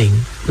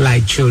beginning,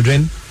 like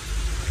children,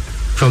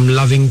 from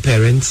loving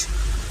parents.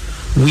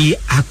 we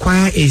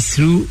acquire it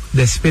through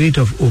the spirit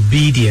of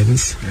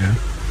obedience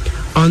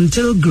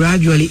until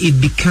gradually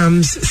it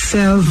becomes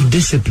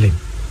self-discipline,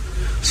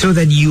 so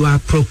that you are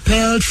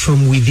propelled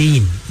from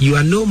within. You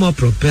are no more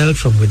propelled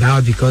from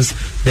without because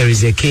there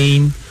is a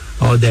cane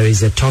or there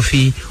is a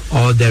toffee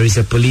or there is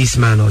a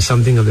policeman or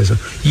something of the sort.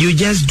 You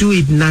just do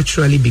it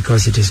naturally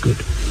because it is good.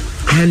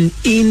 And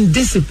in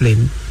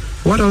discipline,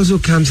 what also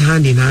comes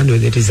hand in hand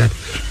with it is that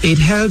it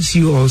helps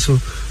you also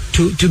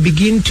to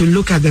begin to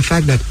look at the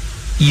fact that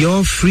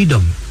your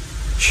freedom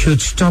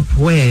should stop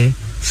where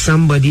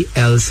somebody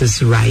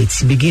else's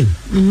rights begin.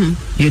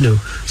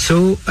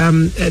 So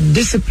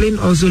discipline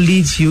also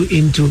leads you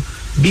into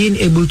being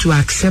able to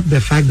accept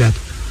the fact that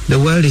the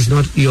world is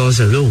not yours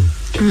alone,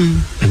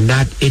 and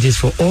that it is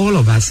for all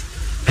of us,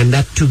 and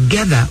that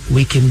together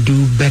we can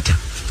do better.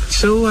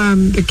 So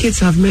the kids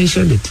have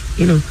mentioned it.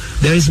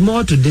 There is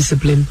more to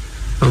discipline,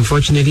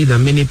 unfortunately,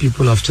 than many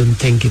people often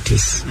think it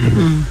is.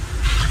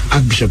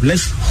 Archbishop,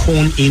 let's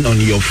hone in on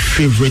your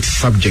favorite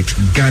subject,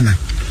 Ghana.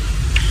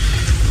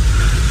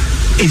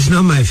 It's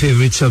not my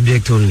favorite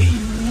subject only.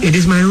 It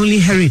is my only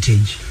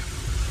heritage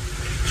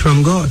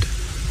from God.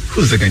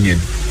 Who's a Ghanaian?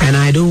 And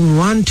I don't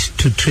want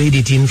to trade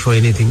it in for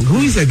anything. Who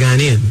is a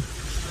Ghanaian?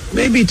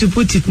 Maybe to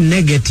put it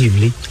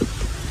negatively,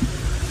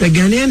 the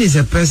Ghanaian is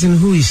a person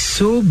who is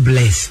so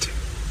blessed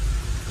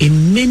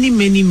in many,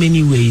 many,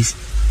 many ways,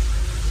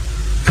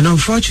 and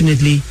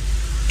unfortunately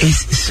is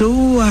so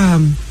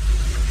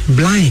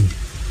blind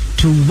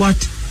to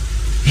what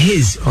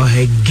his or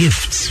her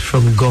gifts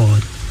from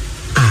God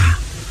are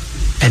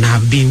and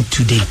have been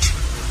to date.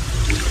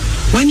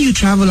 When you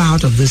travel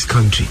out of this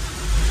country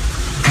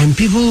and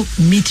people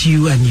meet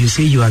you and you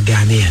say you are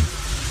Ghanaian,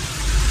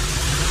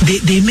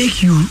 they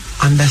make you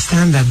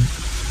understand that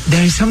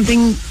there is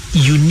something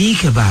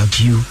unique about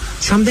you,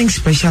 something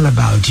special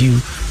about you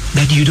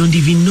that you don't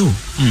even know.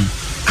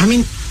 I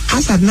mean,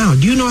 as at now,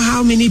 do you know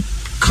how many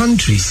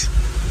countries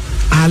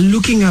are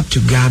looking up to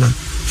Ghana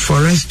for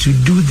us to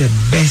do the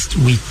best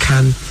we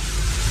can?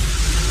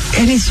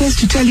 And it's just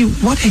to tell you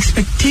what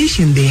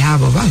expectation they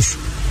have of us.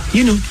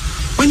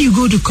 When you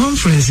go to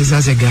conferences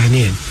as a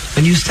Ghanaian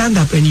and you stand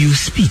up and you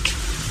speak,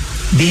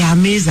 they are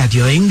amazed at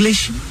your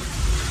English,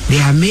 they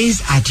are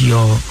amazed at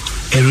your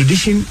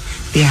erudition,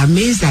 they are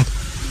amazed at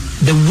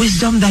the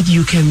wisdom that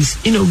you can,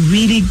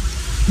 really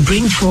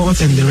bring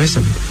forth and the rest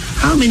of it.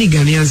 How many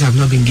Ghanaians have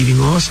not been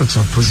given all sorts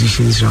of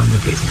positions around the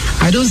place?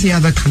 I don't say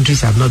other countries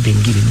have not been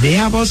given. They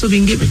have also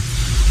been given.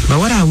 But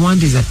what I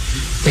want is that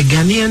the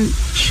Ghanaian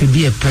should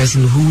be a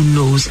person who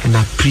knows and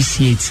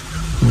appreciates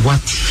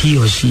what he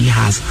or she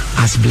has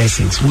as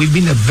blessings. We've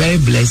been a very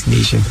blessed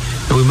nation,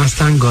 and we must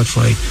thank God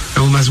for it.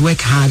 And we must work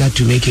harder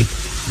to make it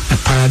a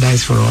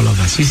paradise for all of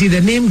us. You see,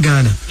 the name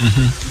Ghana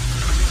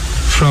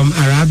from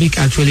Arabic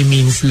actually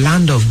means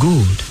land of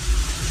gold.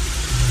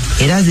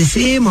 It has the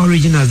same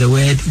origin as the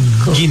word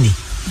Guinea.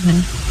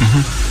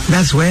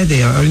 That's where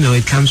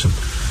it comes from.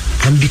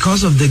 And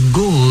because of the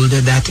gold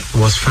that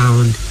was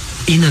found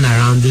in and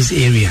around this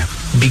area,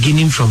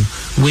 beginning from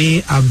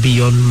way up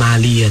beyond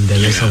Mali and the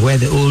rest of where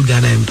the old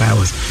Ghana Empire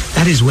was,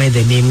 that is where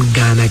the name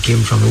Ghana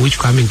came from, which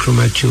Kwame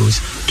Nkrumah chose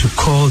to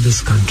call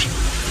this country.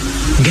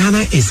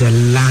 Ghana is a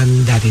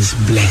land that is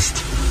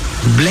blessed.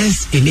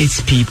 Blessed in its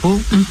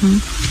people,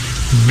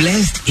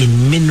 blessed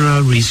in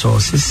mineral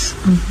resources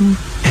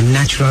and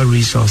natural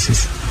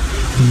resources,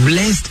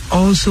 blessed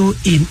also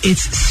in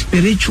its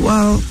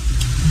spiritual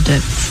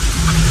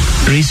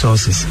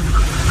resources.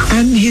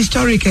 And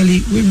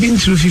historically, we've been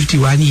through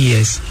 51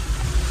 years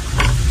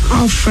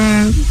of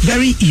a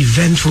very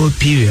eventful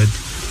period.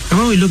 And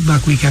when we look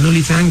back, we can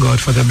only thank God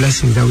for the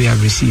blessings that we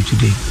have received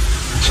today.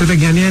 So the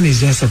Ghanaian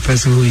is just a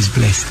person who is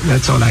blessed.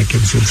 That's all I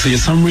can say. So your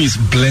summary is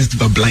blessed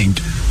but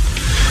blind.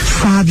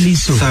 Sadly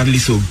so. Sadly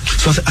so.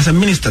 So as a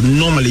minister,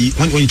 normally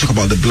when you talk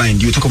about the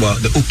blind, you talk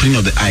about the opening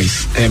of the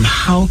eyes.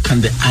 How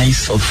can the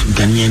eyes of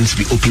Ghanaians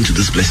be open to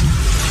this blessing?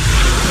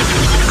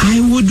 I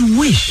would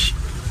wish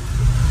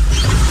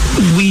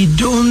we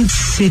don't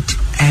sit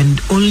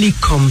and only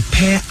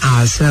compare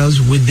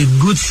ourselves with the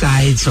good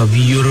sides of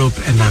Europe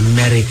and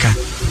America,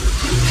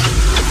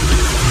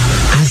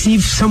 as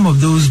if some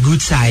of those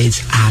good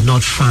sides are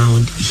not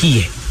found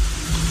here.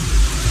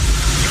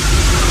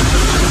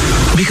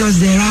 Because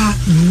there are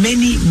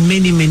many,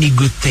 many, many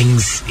good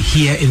things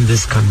here in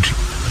this country.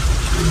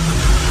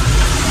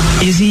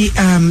 You see,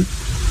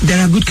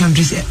 there are good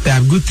countries, there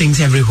are good things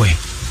everywhere.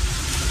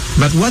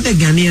 But what the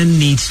Ghanaian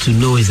needs to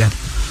know is that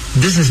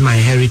this is my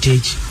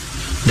heritage.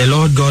 The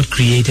Lord God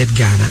created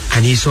Ghana,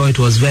 and He saw it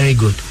was very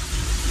good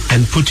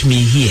and put me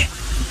here.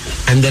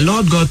 And the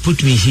Lord God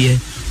put me here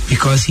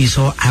because He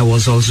saw I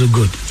was also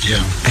good.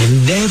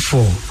 And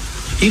therefore,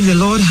 if the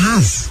Lord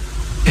has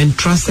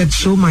entrusted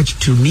so much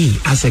to me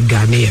as a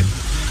Ghanaian,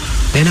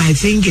 then I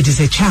think it is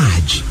a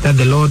charge that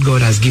the Lord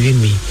God has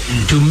given me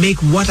to make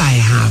what I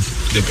have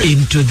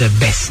into the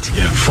best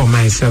for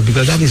myself,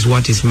 because that is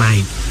what is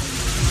mine,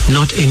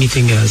 not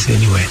anything else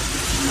anywhere.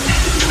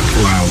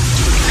 Wow.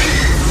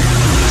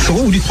 So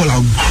what would you call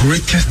our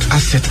greatest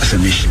asset as a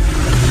nation?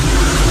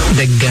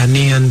 The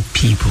Ghanaian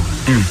people.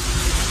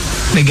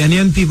 The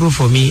Ghanaian people,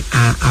 for me,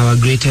 are our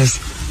greatest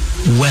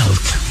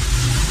wealth,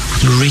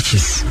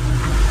 riches.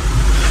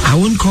 I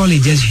won't call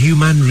it just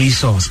human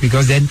resource,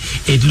 because then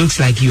it looks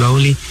like you are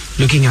only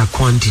looking at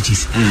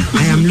quantities.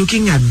 I am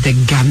looking at the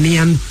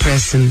Ghanaian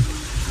person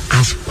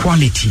as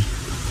quality.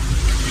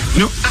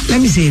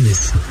 Let me say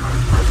this.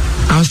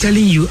 I was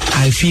telling you,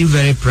 I feel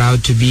very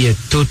proud to be a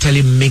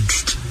totally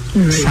mixed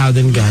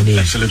Southern Ghanaian.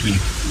 Absolutely.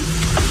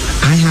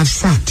 I have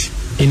sat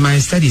in my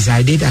studies.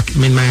 I did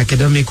in my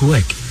academic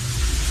work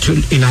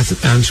in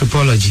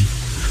anthropology.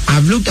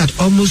 I've looked at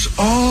almost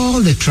all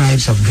the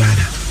tribes of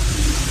Ghana,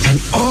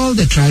 and all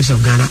the tribes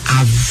of Ghana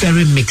are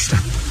very mixed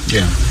up.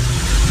 Yeah.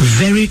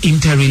 Very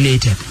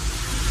interrelated.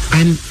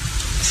 And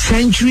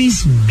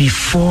centuries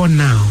before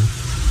now,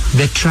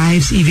 the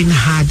tribes even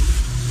had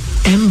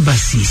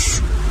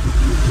embassies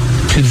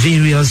to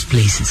various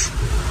places.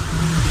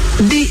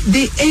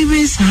 They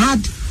always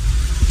had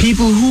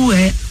people who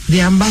were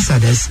the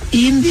ambassadors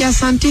in the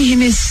Asante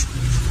Hines,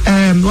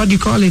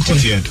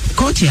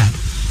 courtyard.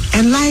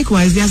 And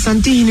likewise, the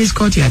Asante Hines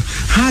courtyard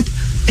had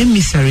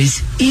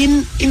emissaries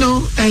in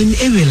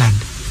Eweland.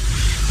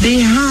 They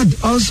had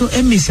also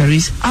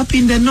emissaries up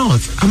in the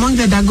north, among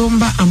the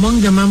Dagomba,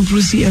 among the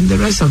Mamprusi, and the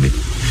rest of it.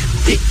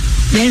 The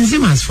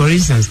Nzimas, for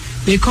instance,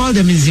 they call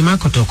them Nzima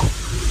Kotoko.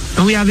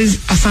 And we have this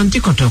Asante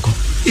Kotoko.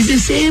 It's the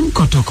same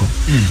Kotoko.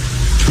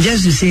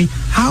 Just to say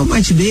how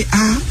much they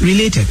are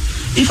related.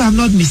 If I'm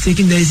not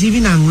mistaken, there is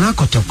even Angna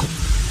Kotoko,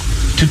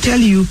 to tell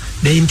you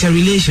the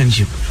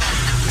interrelationship.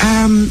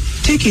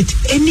 Take it,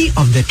 any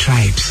of the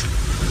tribes.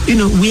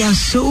 We are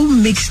so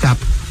mixed up.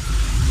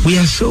 We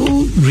are so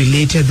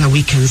related that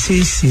we can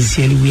say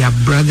sincerely we are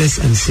brothers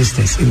and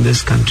sisters in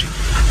this country.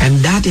 And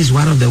that is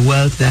one of the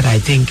wealth that I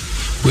think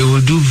we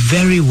will do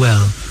very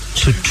well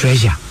to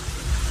treasure.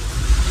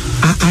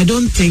 I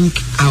don't think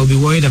I'll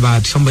be worried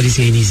about somebody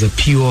saying he's a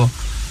pure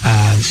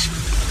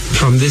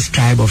from this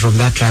tribe or from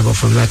that tribe or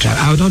from that tribe.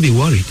 I would not be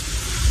worried.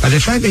 But the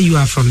fact that you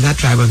are from that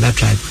tribe and that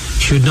tribe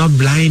should not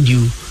blind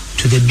you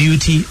to the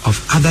beauty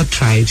of other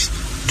tribes,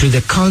 to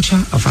the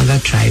culture of other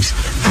tribes.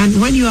 And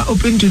when you are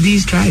open to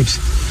these tribes,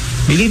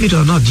 believe it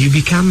or not, you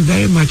become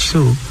very much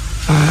so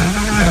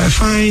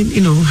fine,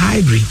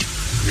 hybrid.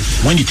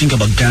 When you think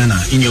about Ghana,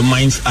 in your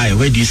mind's eye,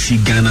 where do you see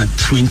Ghana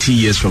 20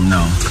 years from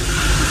now?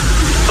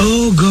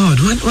 Oh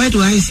God, where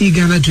do I see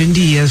Ghana 20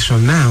 years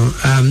from now?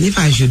 If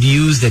I should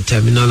use the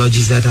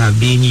terminologies that have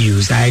been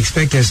used, I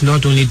expect us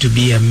not only to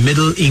be a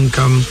middle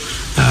income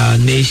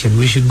nation,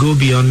 we should go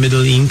beyond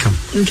middle income.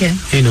 Okay.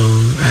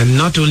 And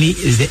not only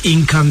is the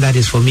income that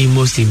is for me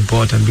most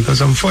important,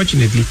 because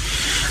unfortunately,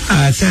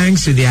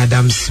 thanks to the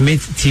Adam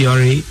Smith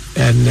theory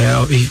and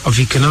of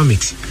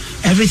economics,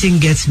 everything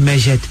gets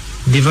measured.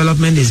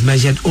 Development is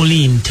measured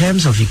only in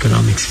terms of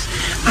economics.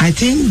 I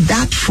think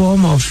that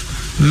form of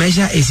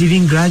measure is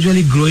even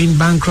gradually growing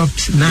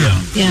bankrupt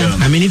now. Yeah.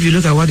 I mean, if you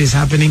look at what is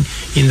happening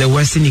in the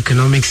Western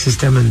economic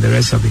system and the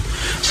rest of it.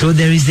 So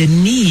there is the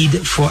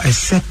need for a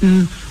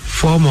certain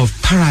form of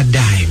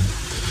paradigm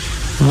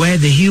where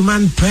the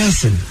human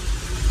person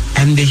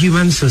and the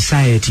human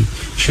society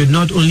should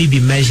not only be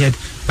measured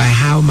by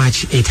how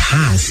much it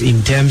has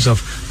in terms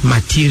of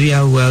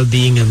material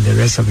well-being and the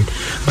rest of it,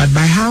 but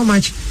by how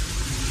much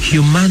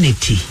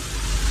humanity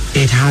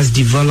it has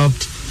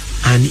developed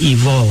and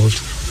evolved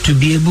to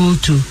be able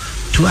to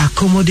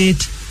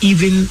accommodate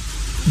even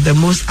the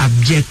most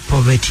abject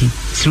poverty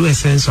through a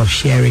sense of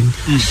sharing,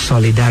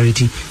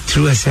 solidarity,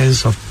 through a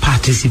sense of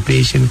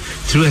participation,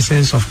 through a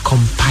sense of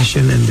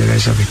compassion and the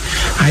rest of it.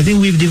 I think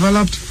we've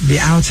developed the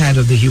outside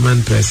of the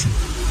human person.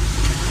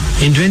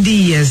 In 20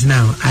 years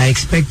now, I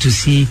expect to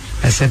see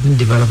a certain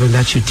development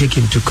that should take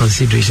into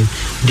consideration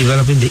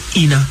developing the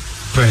inner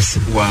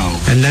person. Wow.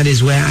 And that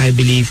is where I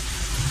believe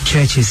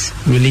churches,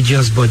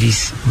 religious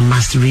bodies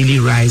must really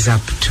rise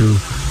up to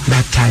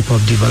that type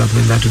of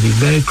development. That will be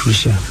very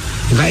crucial.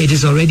 In fact, it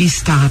is already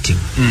starting.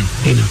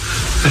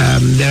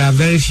 There are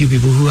very few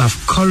people who have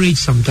courage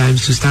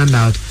sometimes to stand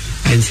out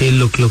and say,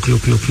 look.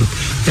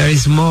 There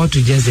is more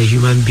to just a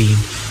human being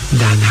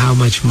than how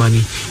much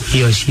money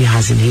he or she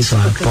has in his or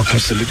her pocket.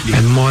 Absolutely.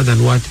 And more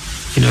than what,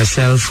 a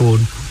cell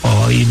phone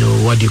or,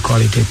 what do you call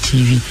it, a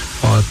TV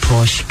or a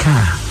Porsche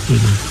car.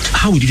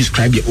 How would you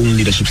describe your own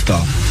leadership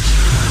style?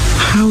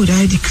 How would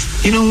I,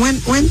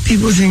 when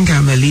people think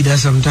I'm a leader,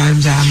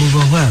 sometimes I'm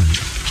overwhelmed.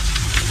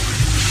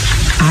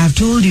 I've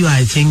told you,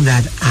 I think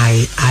that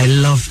I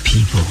love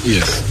people.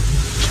 Yes.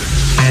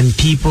 And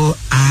people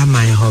are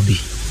my hobby.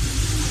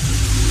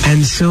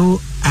 And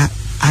so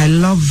I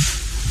love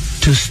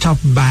to stop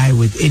by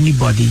with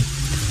anybody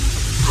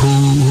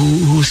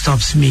who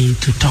stops me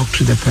to talk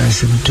to the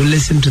person, to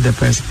listen to the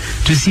person,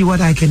 to see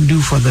what I can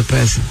do for the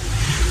person.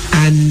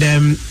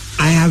 And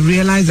I have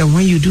realized that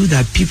when you do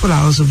that, people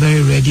are also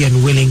very ready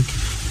and willing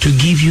to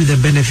give you the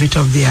benefit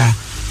of their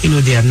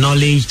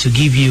knowledge, to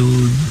give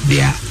you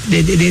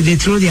they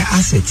throw their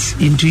assets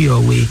into your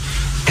way,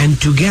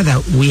 and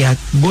together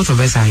both of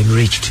us are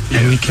enriched,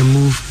 and we can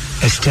move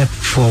a step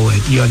forward.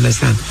 You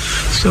understand?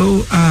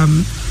 So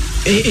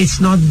it's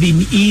not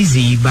been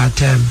easy, but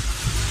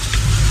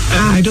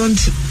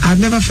I've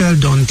never felt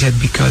daunted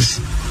because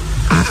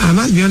I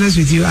must be honest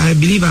with you, I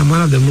believe I'm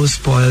one of the most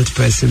spoiled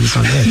persons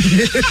on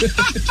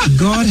earth.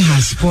 God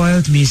has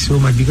spoiled me so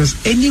much because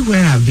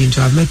anywhere I've been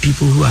to, I've met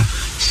people who are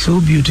so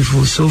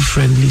beautiful, so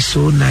friendly,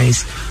 so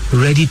nice,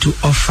 ready to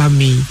offer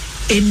me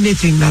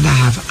anything that I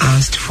have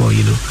asked for,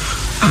 you know.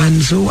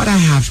 And so what I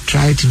have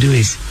tried to do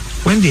is,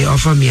 when they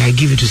offer me, I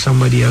give it to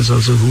somebody else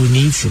also who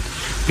needs it.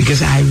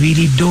 Because I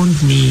really don't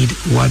need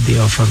what they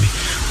offer me.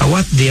 But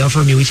what they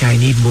offer me, which I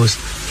need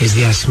most, is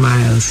their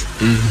smiles,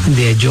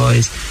 their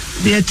joys,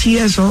 their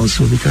tears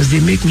also, because they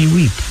make me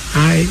weep.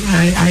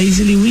 I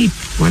easily weep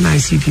when I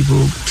see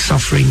people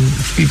suffering,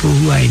 people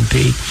who are in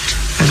pain.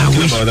 And I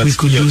wish we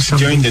could do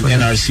something. During the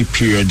NRC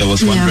period, there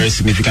was one very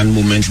significant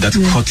moment that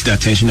caught the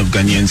attention of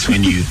Ghanaians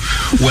when you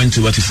went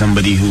over to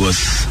somebody who was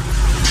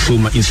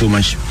in so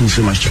much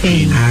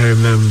pain. I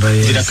remember.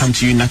 Yes. Did that come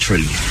to you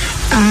naturally?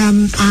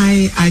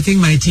 I think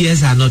my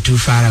tears are not too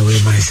far away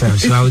myself,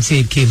 so I would say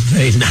it came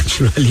very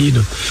naturally, you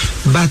know.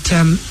 But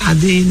at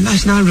the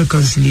National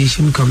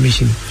Reconciliation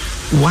Commission,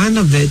 one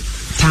of the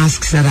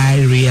tasks that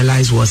I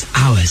realized was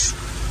ours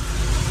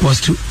was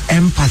to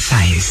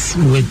empathize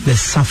with the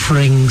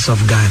sufferings of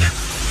Ghana.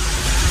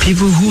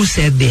 People who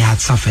said they had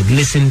suffered,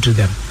 listen to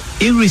them,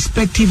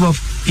 irrespective of,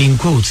 in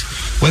quotes,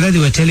 whether they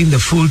were telling the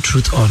full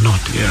truth or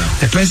not.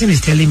 The person is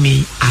telling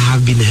me, I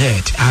have been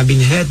hurt. I have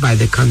been hurt by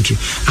the country.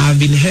 I have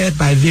been hurt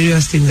by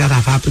various things that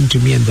have happened to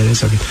me and the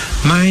rest of it.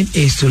 Mine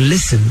is to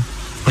listen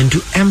and to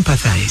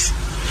empathize.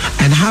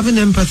 And having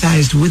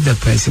empathized with the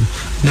person,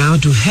 now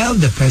to help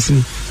the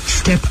person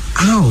step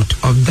out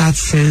of that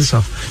sense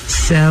of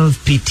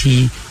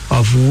self-pity,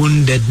 of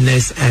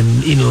woundedness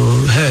and, you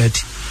know,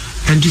 hurt,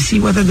 and to see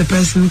whether the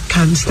person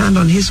can stand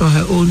on his or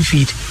her own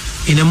feet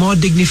in a more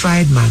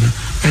dignified manner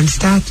and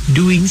start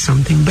doing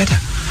something better.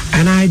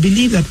 And I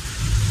believe that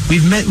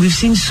we've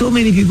seen so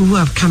many people who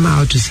have come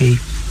out to say,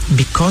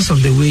 because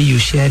of the way you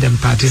shared and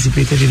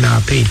participated in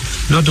our pain,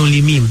 not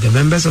only me, the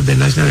members of the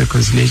National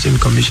Reconciliation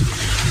Commission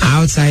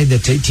outside the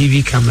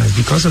TV cameras,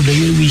 because of the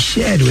way we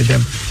shared with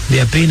them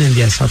their pain and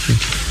their suffering,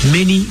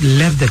 many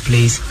left the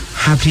place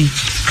happy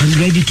and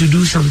ready to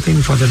do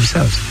something for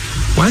themselves.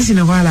 Once in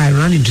a while I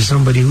run into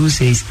somebody who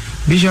says,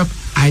 Bishop,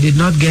 I did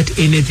not get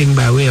anything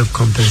by way of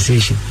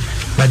compensation,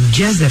 but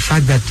just the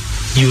fact that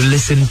you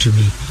listened to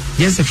me,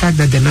 just the fact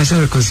that the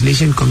National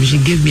Reconciliation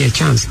Commission gave me a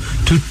chance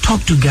to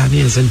talk to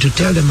Ghanaians and to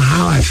tell them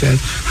how I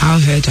felt, how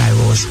hurt I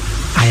was,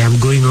 I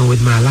am going on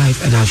with my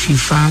life and I feel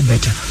far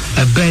better.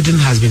 A burden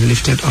has been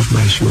lifted off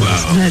my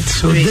shoulders. Wow.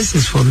 So this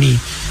is for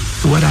me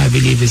what I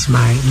believe is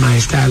my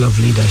style of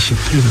leadership.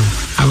 You know,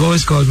 I've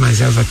always called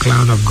myself a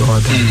clown of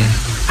God. And,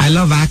 I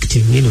love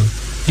acting, you know.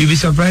 You'll be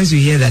surprised to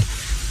hear that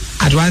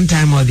at one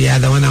time or the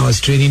other, when I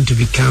was training to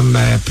become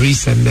a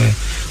priest, and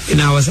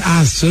I was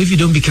asked, so if you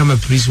don't become a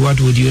priest,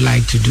 what would you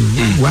like to do?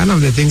 One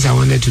of the things I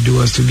wanted to do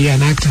was to be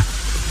an actor.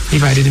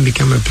 If I didn't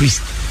become a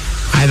priest,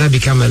 either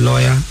become a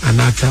lawyer, an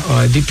actor,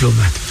 or a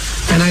diplomat.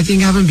 And I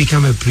think having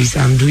become a priest,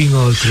 I'm doing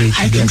all three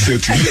together. I think so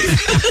too.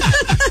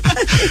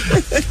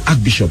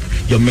 Archbishop,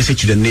 your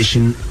message to the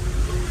nation.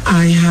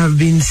 I have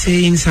been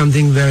saying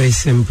something very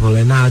simple,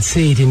 and I'll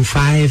say it in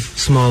 5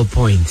 small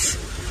points.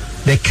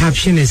 The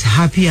caption is,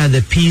 happy are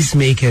the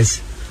peacemakers,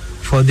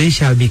 for they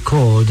shall be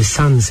called the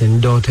sons and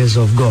daughters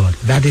of God.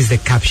 That is the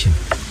caption.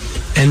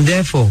 And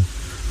therefore,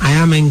 I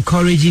am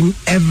encouraging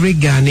every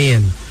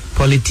Ghanaian,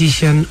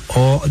 politician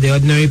or the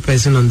ordinary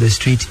person on the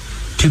street,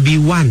 to be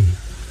 1,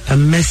 a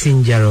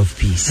messenger of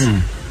peace.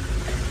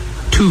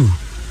 2,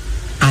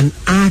 an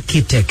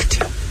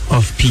architect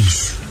of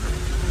peace.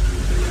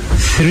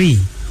 3,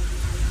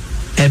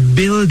 a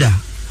builder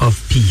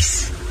of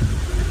peace.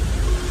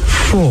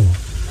 4,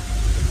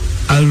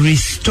 a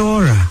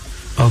restorer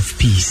of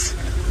peace.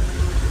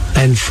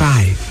 And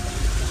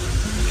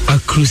 5, a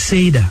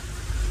crusader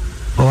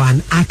or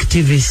an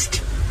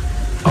activist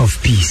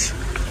of peace.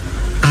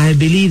 I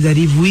believe that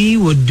if we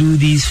would do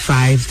these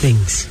 5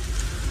 things,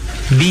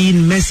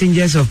 being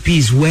messengers of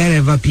peace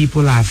wherever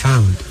people are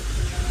found,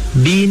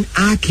 being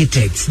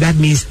architects, that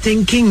means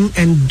thinking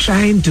and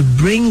trying to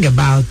bring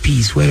about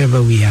peace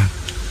wherever we are,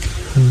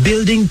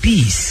 building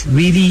peace,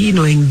 really, you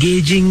know,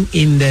 engaging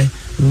in the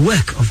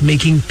work of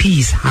making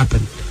peace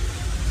happen,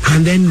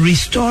 and then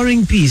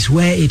restoring peace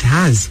where it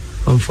has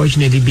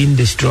unfortunately been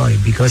destroyed,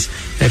 because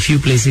a few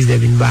places there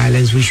have been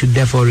violence. We should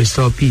therefore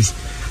restore peace,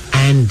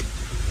 and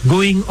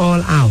going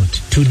all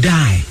out to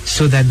die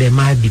so that there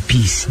might be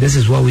peace. This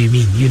is what we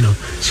mean, you know,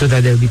 so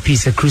that there will be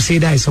peace. A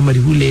crusader is somebody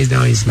who lays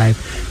down his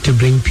life to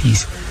bring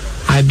peace.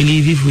 I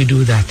believe if we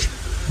do that,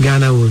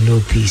 Ghana will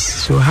know peace.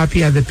 So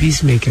happy are the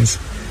peacemakers,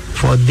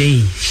 for they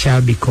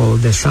shall be called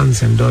the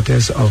sons and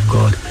daughters of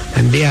God,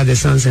 and they are the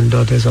sons and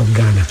daughters of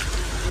Ghana.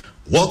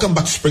 Welcome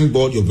back to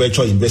Springboard, your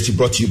virtual university,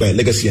 brought to you by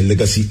Legacy and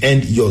Legacy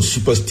and your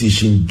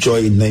superstation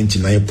Joy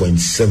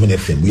 99.7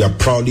 FM. We are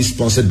proudly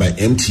sponsored by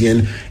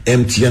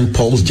MTN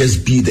Pulse,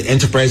 Just Be, the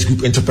Enterprise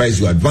Group, Enterprise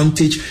Your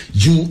Advantage,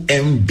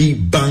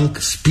 UMB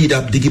Bank, Speed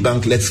Up,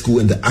 DigiBank, Let's Go,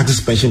 and the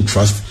Access Pension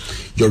Trust.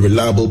 your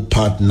reliable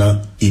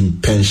partner in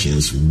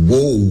pensions.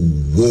 Whoa.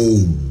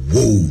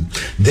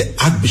 The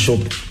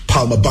Archbishop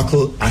Palmer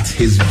Buckle at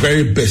his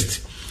very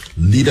best.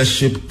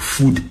 Leadership,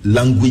 food,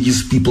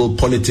 languages, people,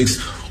 politics,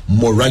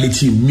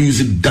 morality,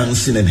 music,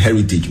 dancing, and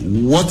heritage.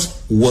 What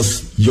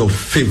was your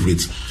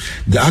favorite?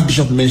 The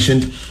Archbishop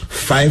mentioned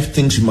 5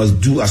 things you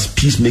must do as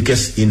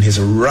peacemakers in his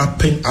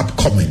wrapping up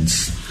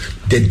comments.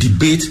 The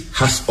debate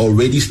has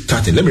already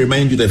started. Let me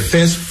remind you, the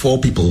first 4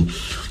 people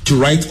to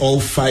write all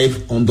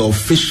 5 on the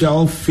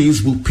official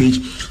Facebook page,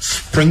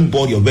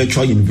 Springboard Your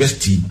Virtual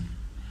University,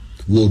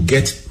 will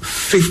get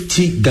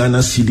 50 Ghana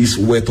cedis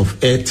worth of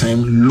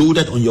airtime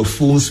loaded on your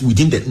phones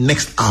within the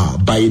next hour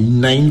by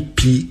 9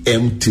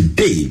 p.m.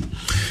 today.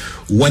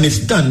 When it's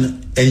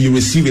done and you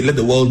receive it, let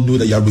the world know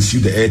that you have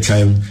received the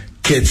airtime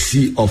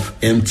courtesy of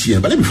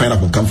MTN. But let me find out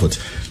from Comfort.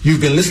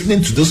 You've been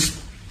listening to this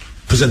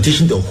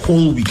presentation the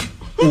whole week,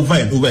 over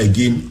and over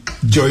again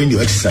during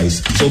your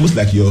exercise. It's almost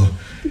like your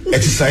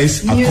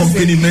exercise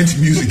accompaniment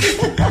music.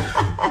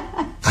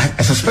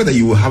 I suspect that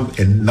you will have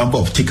a number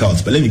of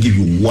takeouts, but let me give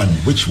you one.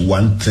 Which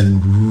one thing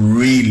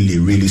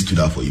really stood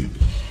out for you?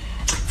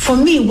 For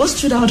me, what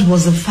stood out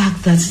was the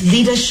fact that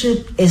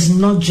leadership is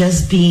not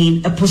just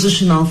being a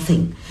positional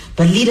thing,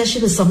 but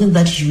leadership is something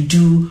that you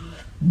do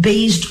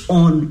based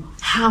on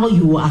how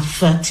you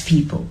affect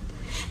people.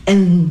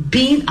 And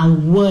being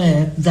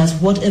aware that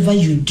whatever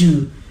you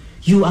do,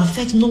 you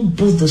affect not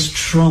both the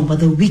strong but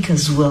the weak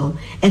as well.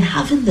 And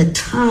having the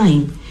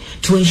time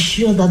to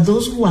ensure that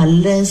those who are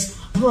less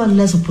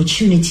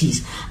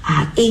opportunities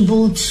are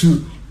able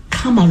to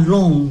come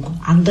along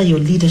under your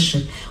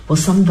leadership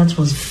was something that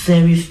was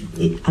very,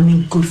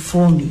 good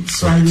for me.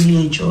 So I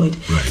really enjoyed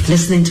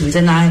listening to it.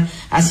 And I,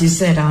 as you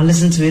said, I'll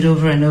listen to it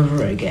over and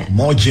over again.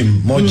 More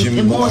Jim, more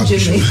Jimmy.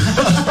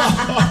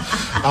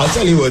 I'll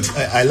tell you what,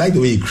 I like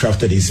the way he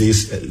crafted it. He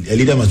says a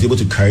leader must be able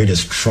to carry the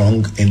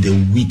strong and the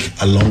weak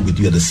along with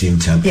you at the same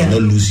time and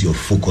not lose your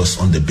focus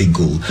on the big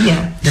goal.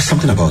 Yeah. There's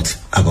something about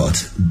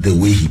the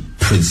way he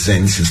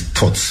presents his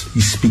thoughts.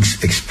 He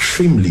speaks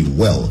extremely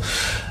well.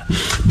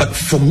 But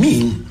for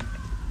me,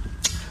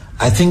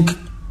 I think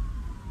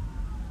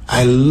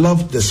I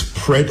love the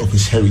spread of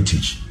his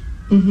heritage.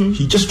 Mm-hmm.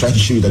 He just tried to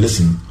show you that,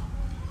 listen,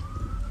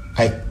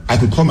 I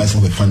could call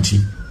myself a Fanti,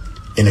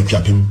 and a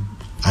Kwapim,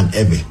 an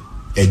Ebe,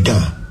 a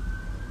Ga.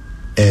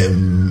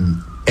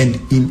 And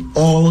in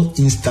all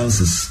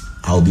instances,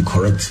 I'll be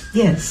correct.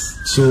 Yes.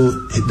 So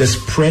the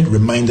spread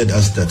reminded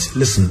us that,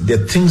 listen, the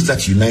things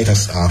that unite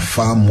us are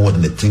far more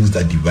than the things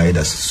that divide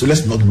us. So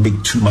let's not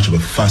make too much of a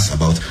fuss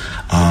about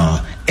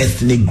our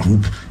ethnic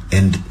group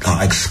and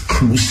our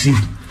exclusive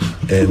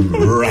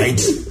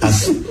rights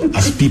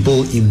as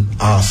people in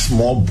our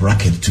small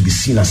bracket to be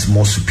seen as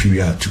more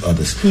superior to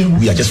others. Yeah.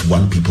 We are just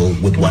one people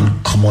with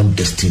one common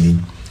destiny,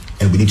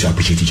 and we need to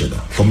appreciate each other.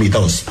 For me,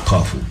 that was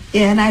powerful.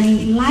 Yeah, and I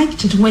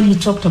liked it when he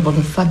talked about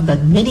the fact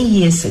that many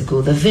years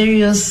ago, the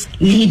various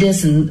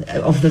leaders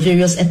of the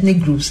various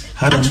ethnic groups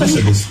had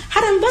ambassadors.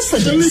 So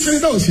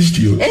that was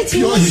history. It's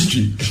pure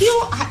history.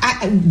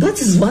 That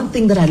is one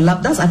thing that I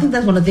love. I think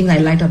that's one of the things I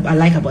like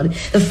about it.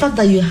 The fact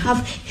that you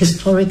have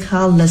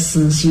historical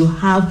lessons, you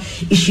have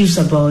issues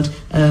about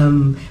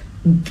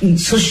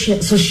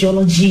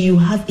sociology, you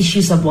have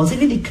issues about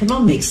even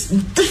economics.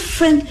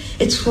 Different.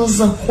 It was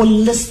a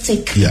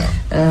holistic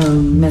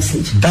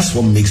message. That's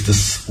what makes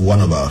this one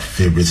of our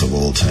favorites of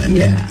all time.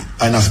 Yeah.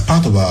 And as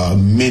part of our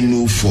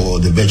menu for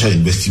the virtual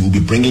university, we'll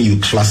be bringing you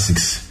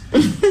classics.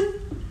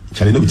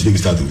 Charlie, let me take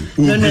start.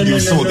 We'll bring you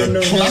some of the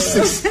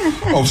classics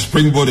of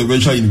Springboard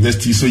Virtual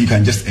University, so you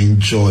can just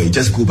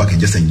go back and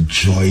just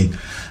enjoy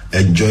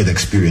the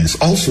experience.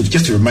 Also,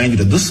 just to remind you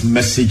that this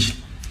message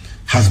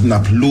has been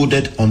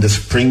uploaded on the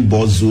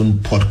Springboard Zone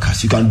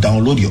podcast. You can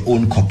download your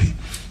own copy.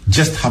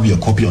 Just have your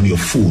copy on your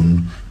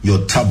phone,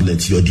 your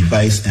tablet, your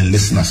device, and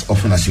listen as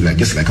often as you like.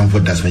 Just like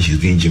Comfort does when she's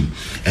doing gym,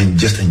 and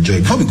just enjoy.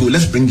 Before we go,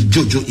 let's bring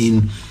Jojo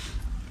in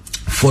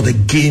for the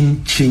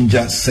Game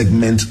Changer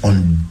segment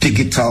on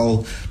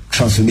digital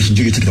transformation.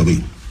 Jojo, take it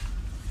away.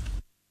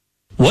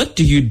 What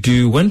do you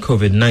do when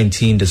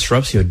COVID-19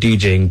 disrupts your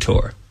DJing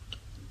tour?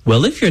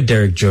 Well, if you're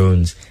Derek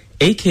Jones,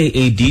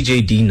 aka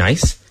DJ D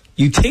Nice,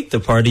 you take the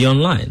party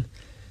online.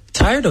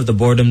 Tired of the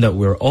boredom that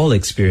we're all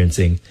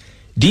experiencing,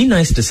 D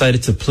Nice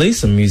decided to play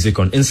some music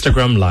on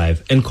Instagram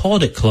Live and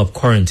called it Club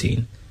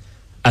Quarantine.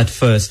 At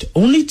first,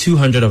 only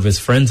 200 of his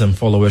friends and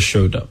followers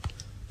showed up.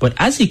 But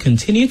as he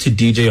continued to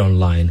DJ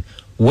online,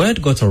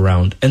 word got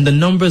around and the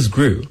numbers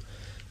grew.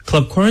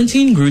 Club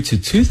Quarantine grew to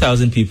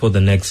 2,000 people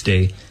the next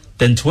day,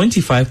 then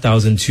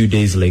 25,000 2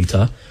 days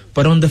later,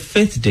 but on the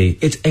 5th day,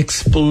 it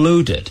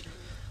exploded.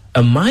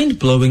 A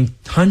mind-blowing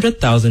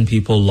 100,000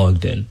 people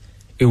logged in,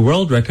 a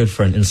world record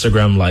for an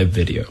Instagram Live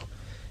video.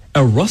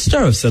 A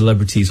roster of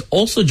celebrities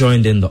also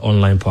joined in the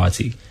online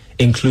party,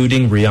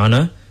 including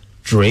Rihanna,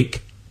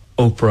 Drake,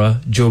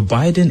 Oprah, Joe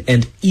Biden,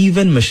 and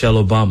even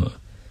Michelle Obama.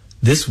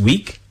 This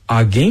week,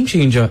 our game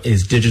changer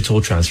is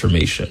digital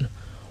transformation.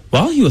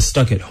 While he was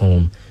stuck at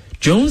home,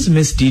 Jones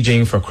missed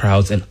DJing for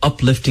crowds and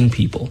uplifting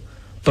people.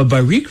 But by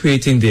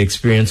recreating the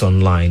experience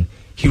online,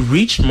 he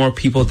reached more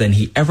people than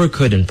he ever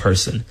could in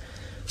person.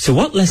 So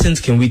what lessons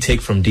can we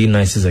take from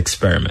D-Nice's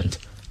experiment?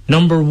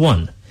 Number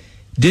 1,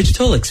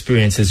 digital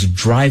experiences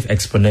drive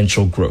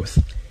exponential growth.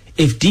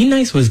 If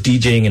D-Nice was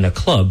DJing in a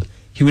club,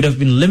 he would have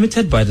been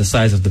limited by the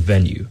size of the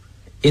venue.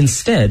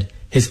 Instead,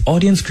 his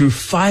audience grew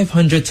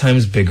 500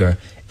 times bigger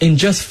in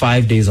just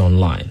 5 days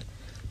online.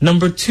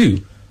 Number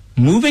 2,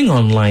 moving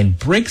online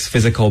breaks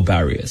physical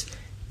barriers.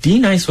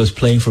 D-Nice was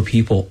playing for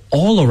people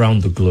all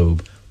around the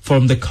globe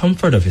from the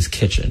comfort of his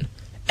kitchen.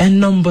 And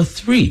number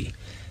 3,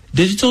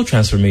 digital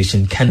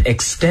transformation can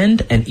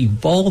extend and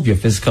evolve your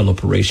physical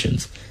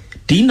operations.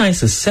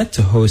 D-Nice is set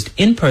to host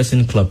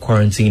in-person club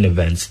quarantine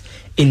events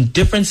in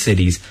different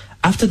cities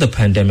after the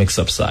pandemic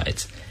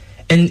subsides.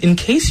 And in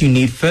case you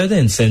need further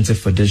incentive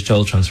for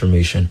digital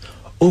transformation,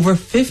 over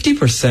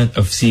 50%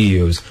 of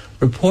CEOs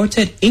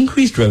reported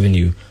increased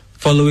revenue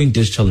following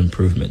digital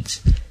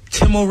improvements.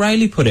 Tim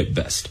O'Reilly put it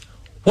best.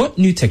 What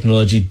new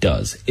technology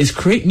does is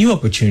create new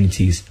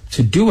opportunities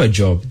to do a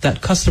job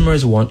that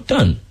customers want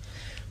done.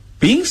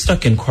 Being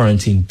stuck in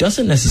quarantine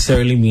doesn't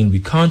necessarily mean we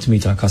can't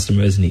meet our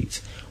customers'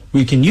 needs.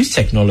 We can use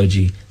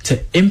technology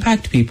to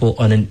impact people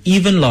on an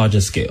even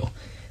larger scale.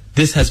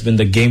 This has been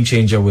the Game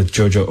Changer with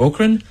Jojo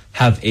Okran.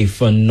 Have a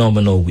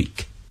phenomenal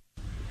week.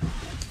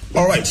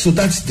 All right, so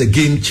that's the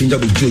Game Changer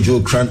with Jojo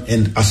Okran,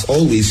 and as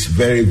always,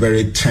 very,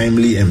 very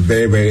timely and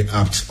very, very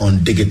apt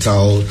on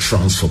digital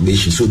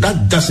transformation. So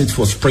that does it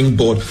for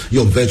Springboard,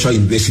 your virtual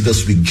university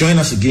this week. Join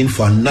us again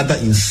for another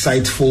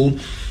insightful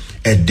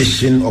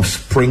edition of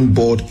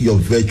Springboard, your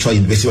virtual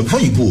university. But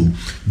before you go,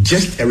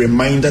 just a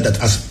reminder that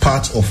as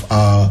part of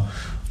our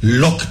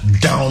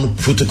lockdown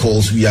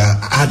protocols, we are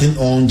adding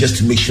on just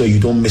to make sure you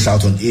don't miss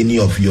out on any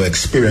of your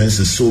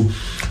experiences. So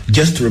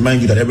just to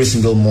remind you that every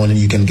single morning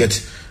you can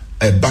get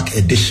a back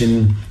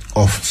edition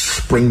of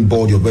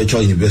Springboard, your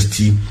virtual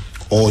university,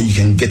 or you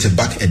can get a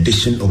back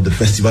edition of the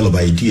Festival of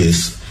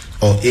Ideas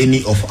or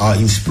any of our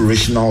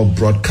inspirational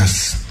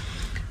broadcasts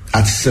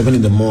at 7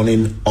 in the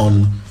morning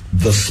on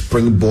the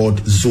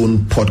Springboard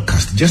Zone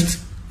podcast. Just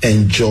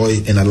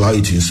enjoy and allow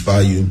it to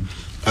inspire you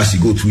as you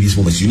go through these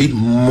moments. You need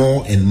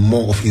more and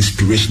more of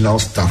inspirational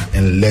stuff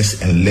and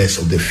less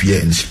of the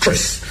fear and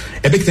stress.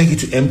 A big thank you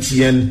to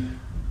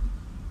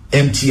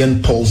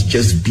MTN Pulse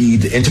Just Be,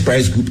 the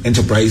Enterprise Group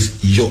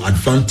Enterprise, your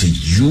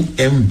advantage.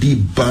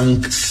 UMB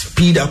Bank,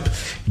 speed up.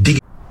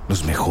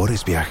 Los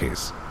mejores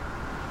viajes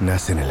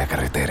nacen en la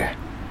carretera,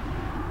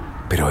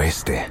 pero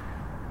este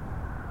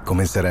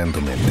comenzará en tu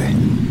mente.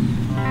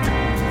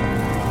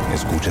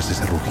 ¿Escuchas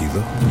ese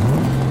rugido?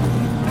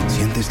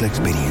 ¿Sientes la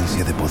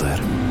experiencia de poder?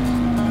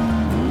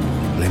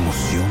 ¿La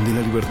emoción de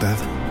la libertad?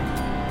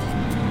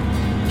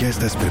 Ya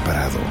estás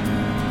preparado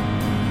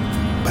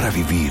para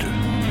vivir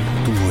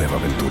tu nueva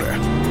aventura.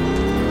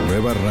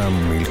 Nueva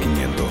RAM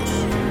 1500.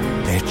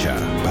 Hecha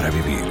para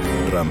vivir.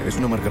 RAM es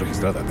una marca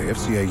registrada de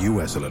FCA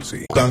US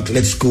LLC. Bank,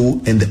 let's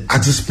go, and the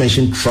Access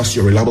Pension Trust,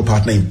 your reliable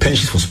partner in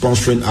pensions, for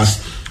sponsoring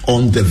us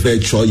on the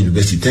virtual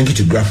university. Thank you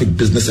to Graphic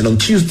Business. And on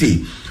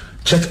Tuesday,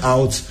 check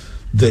out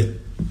the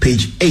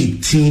page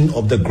 18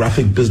 of the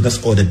Graphic Business,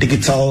 or the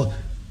digital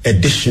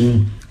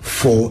edition,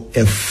 for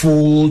a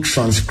full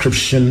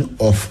transcription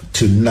of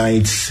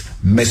tonight's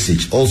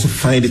message. Also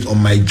find it on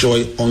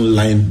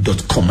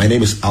myjoyonline.com. My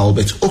name is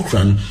Albert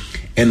Okran,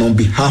 and on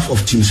behalf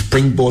of Team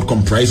Springboard,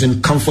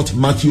 comprising Comfort,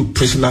 Matthew,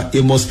 Priscilla,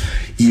 Amos,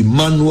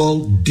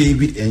 Emmanuel,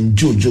 David, and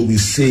Jojo, we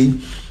say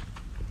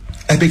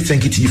a big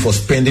thank you to you for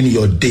spending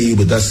your day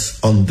with us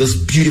on this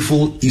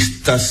beautiful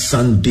Easter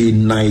Sunday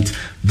night.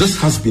 This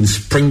has been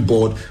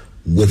Springboard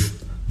with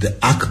the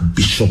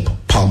Archbishop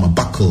Palmer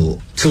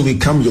Buckle. Till we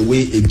come your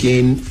way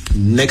again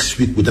next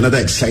week with another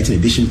exciting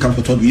edition.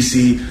 Comfort, we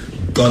say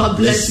God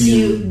bless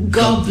you,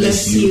 God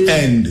bless you,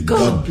 and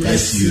God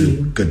bless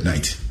you. Good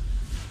night.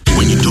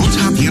 When you don't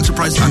have the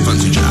Enterprise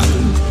Advantage app,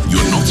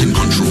 you're not in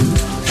control.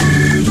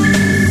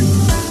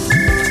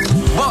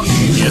 Boss.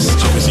 Yes,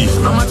 Chelsea.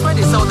 From my friend,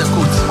 they sell the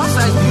coats. What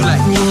size do you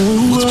like?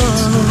 What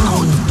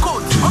coats?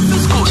 Coat.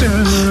 Office coat.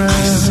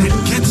 I said,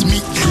 get me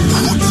a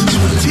coat.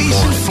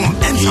 Quotation from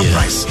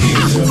Enterprise.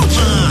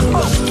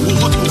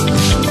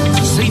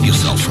 Save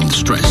yourself from the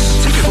stress.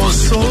 Take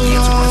advantage of the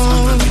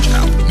Enterprise Advantage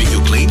app. Make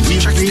your claims,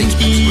 check statements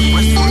with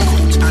Western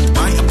Coat, and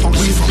buy a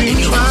policy from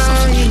any of our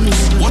subsidiaries.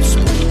 What's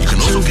more, you can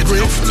also get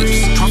health tips,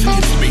 traffic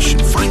information,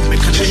 find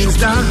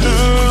mechanisms on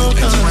your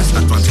Enterprise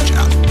Advantage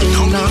app.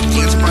 Download the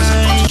Enterprise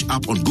Advantage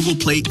app on Google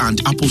Play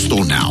and Apple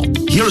Store now.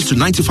 Here is to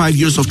 95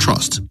 years of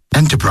trust.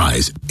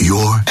 Enterprise,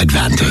 your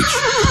advantage.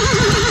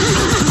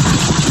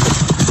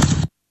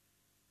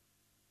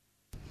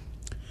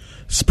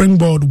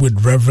 Springboard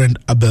with Reverend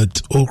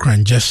Albert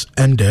Okran just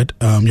ended.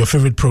 Your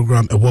favorite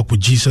program, A Walk with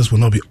Jesus, will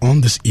not be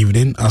on this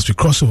evening as we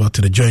cross over to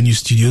the Joy News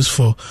studios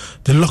for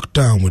the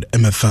lockdown with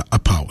MFA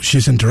Apau.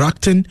 She's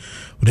interacting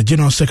with the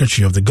General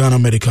Secretary of the Ghana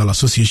Medical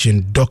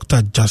Association,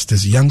 Dr.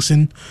 Justice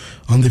Youngson,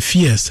 on the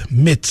fears,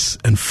 myths,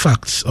 and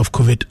facts of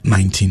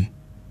COVID-19.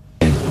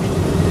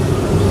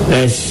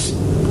 There's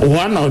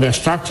one of the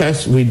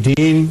structures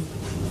within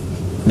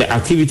the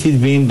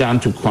activities being done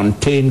to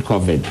contain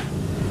COVID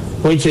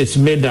which is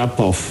made up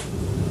of,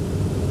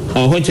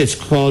 or which is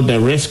called the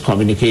risk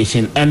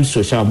communication and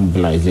social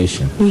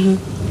mobilization.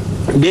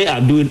 They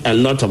are doing a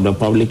lot of the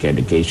public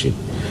education.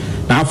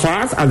 Now, for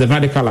us as the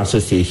Medical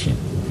Association,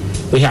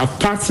 we have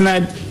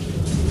partnered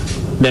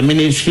the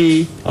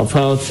Ministry of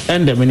Health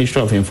and the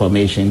Ministry of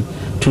Information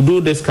to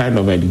do this kind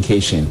of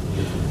education.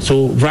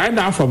 So right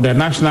now from the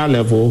national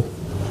level,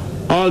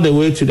 all the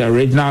way to the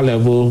regional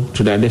level,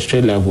 to the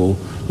district level,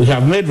 we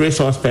have made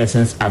resource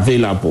persons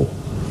available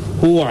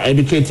who are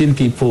educating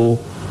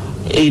people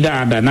either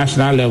at the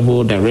national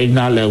level, the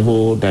regional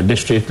level, the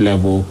district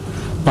level.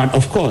 But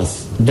of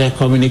course, the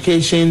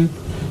communication,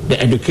 the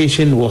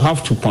education will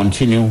have to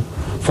continue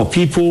for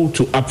people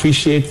to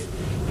appreciate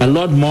a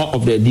lot more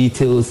of the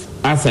details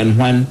as and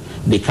when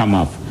they come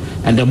up.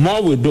 And the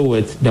more we do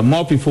it, the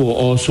more people will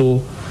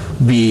also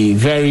be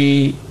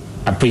very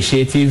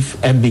appreciative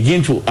and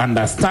begin to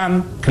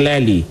understand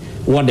clearly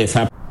what is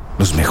happening.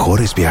 Los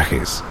mejores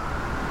viajes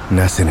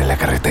nacen en la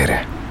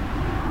carretera,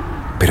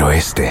 pero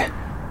este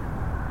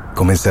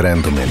comenzará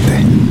en tu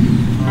mente.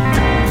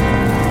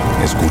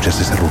 ¿Escuchas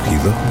ese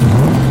rugido?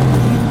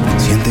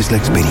 ¿Sientes la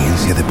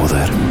experiencia de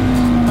poder?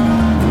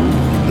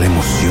 ¿La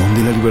emoción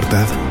de la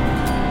libertad?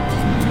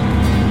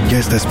 Ya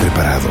estás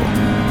preparado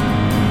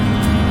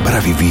para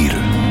vivir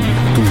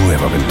tu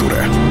nueva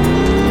aventura.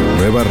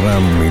 Nueva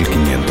RAM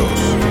 1500.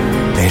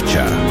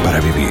 Hecha para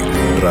vivir.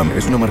 RAM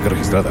es una marca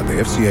registrada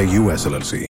de FCA US LLC.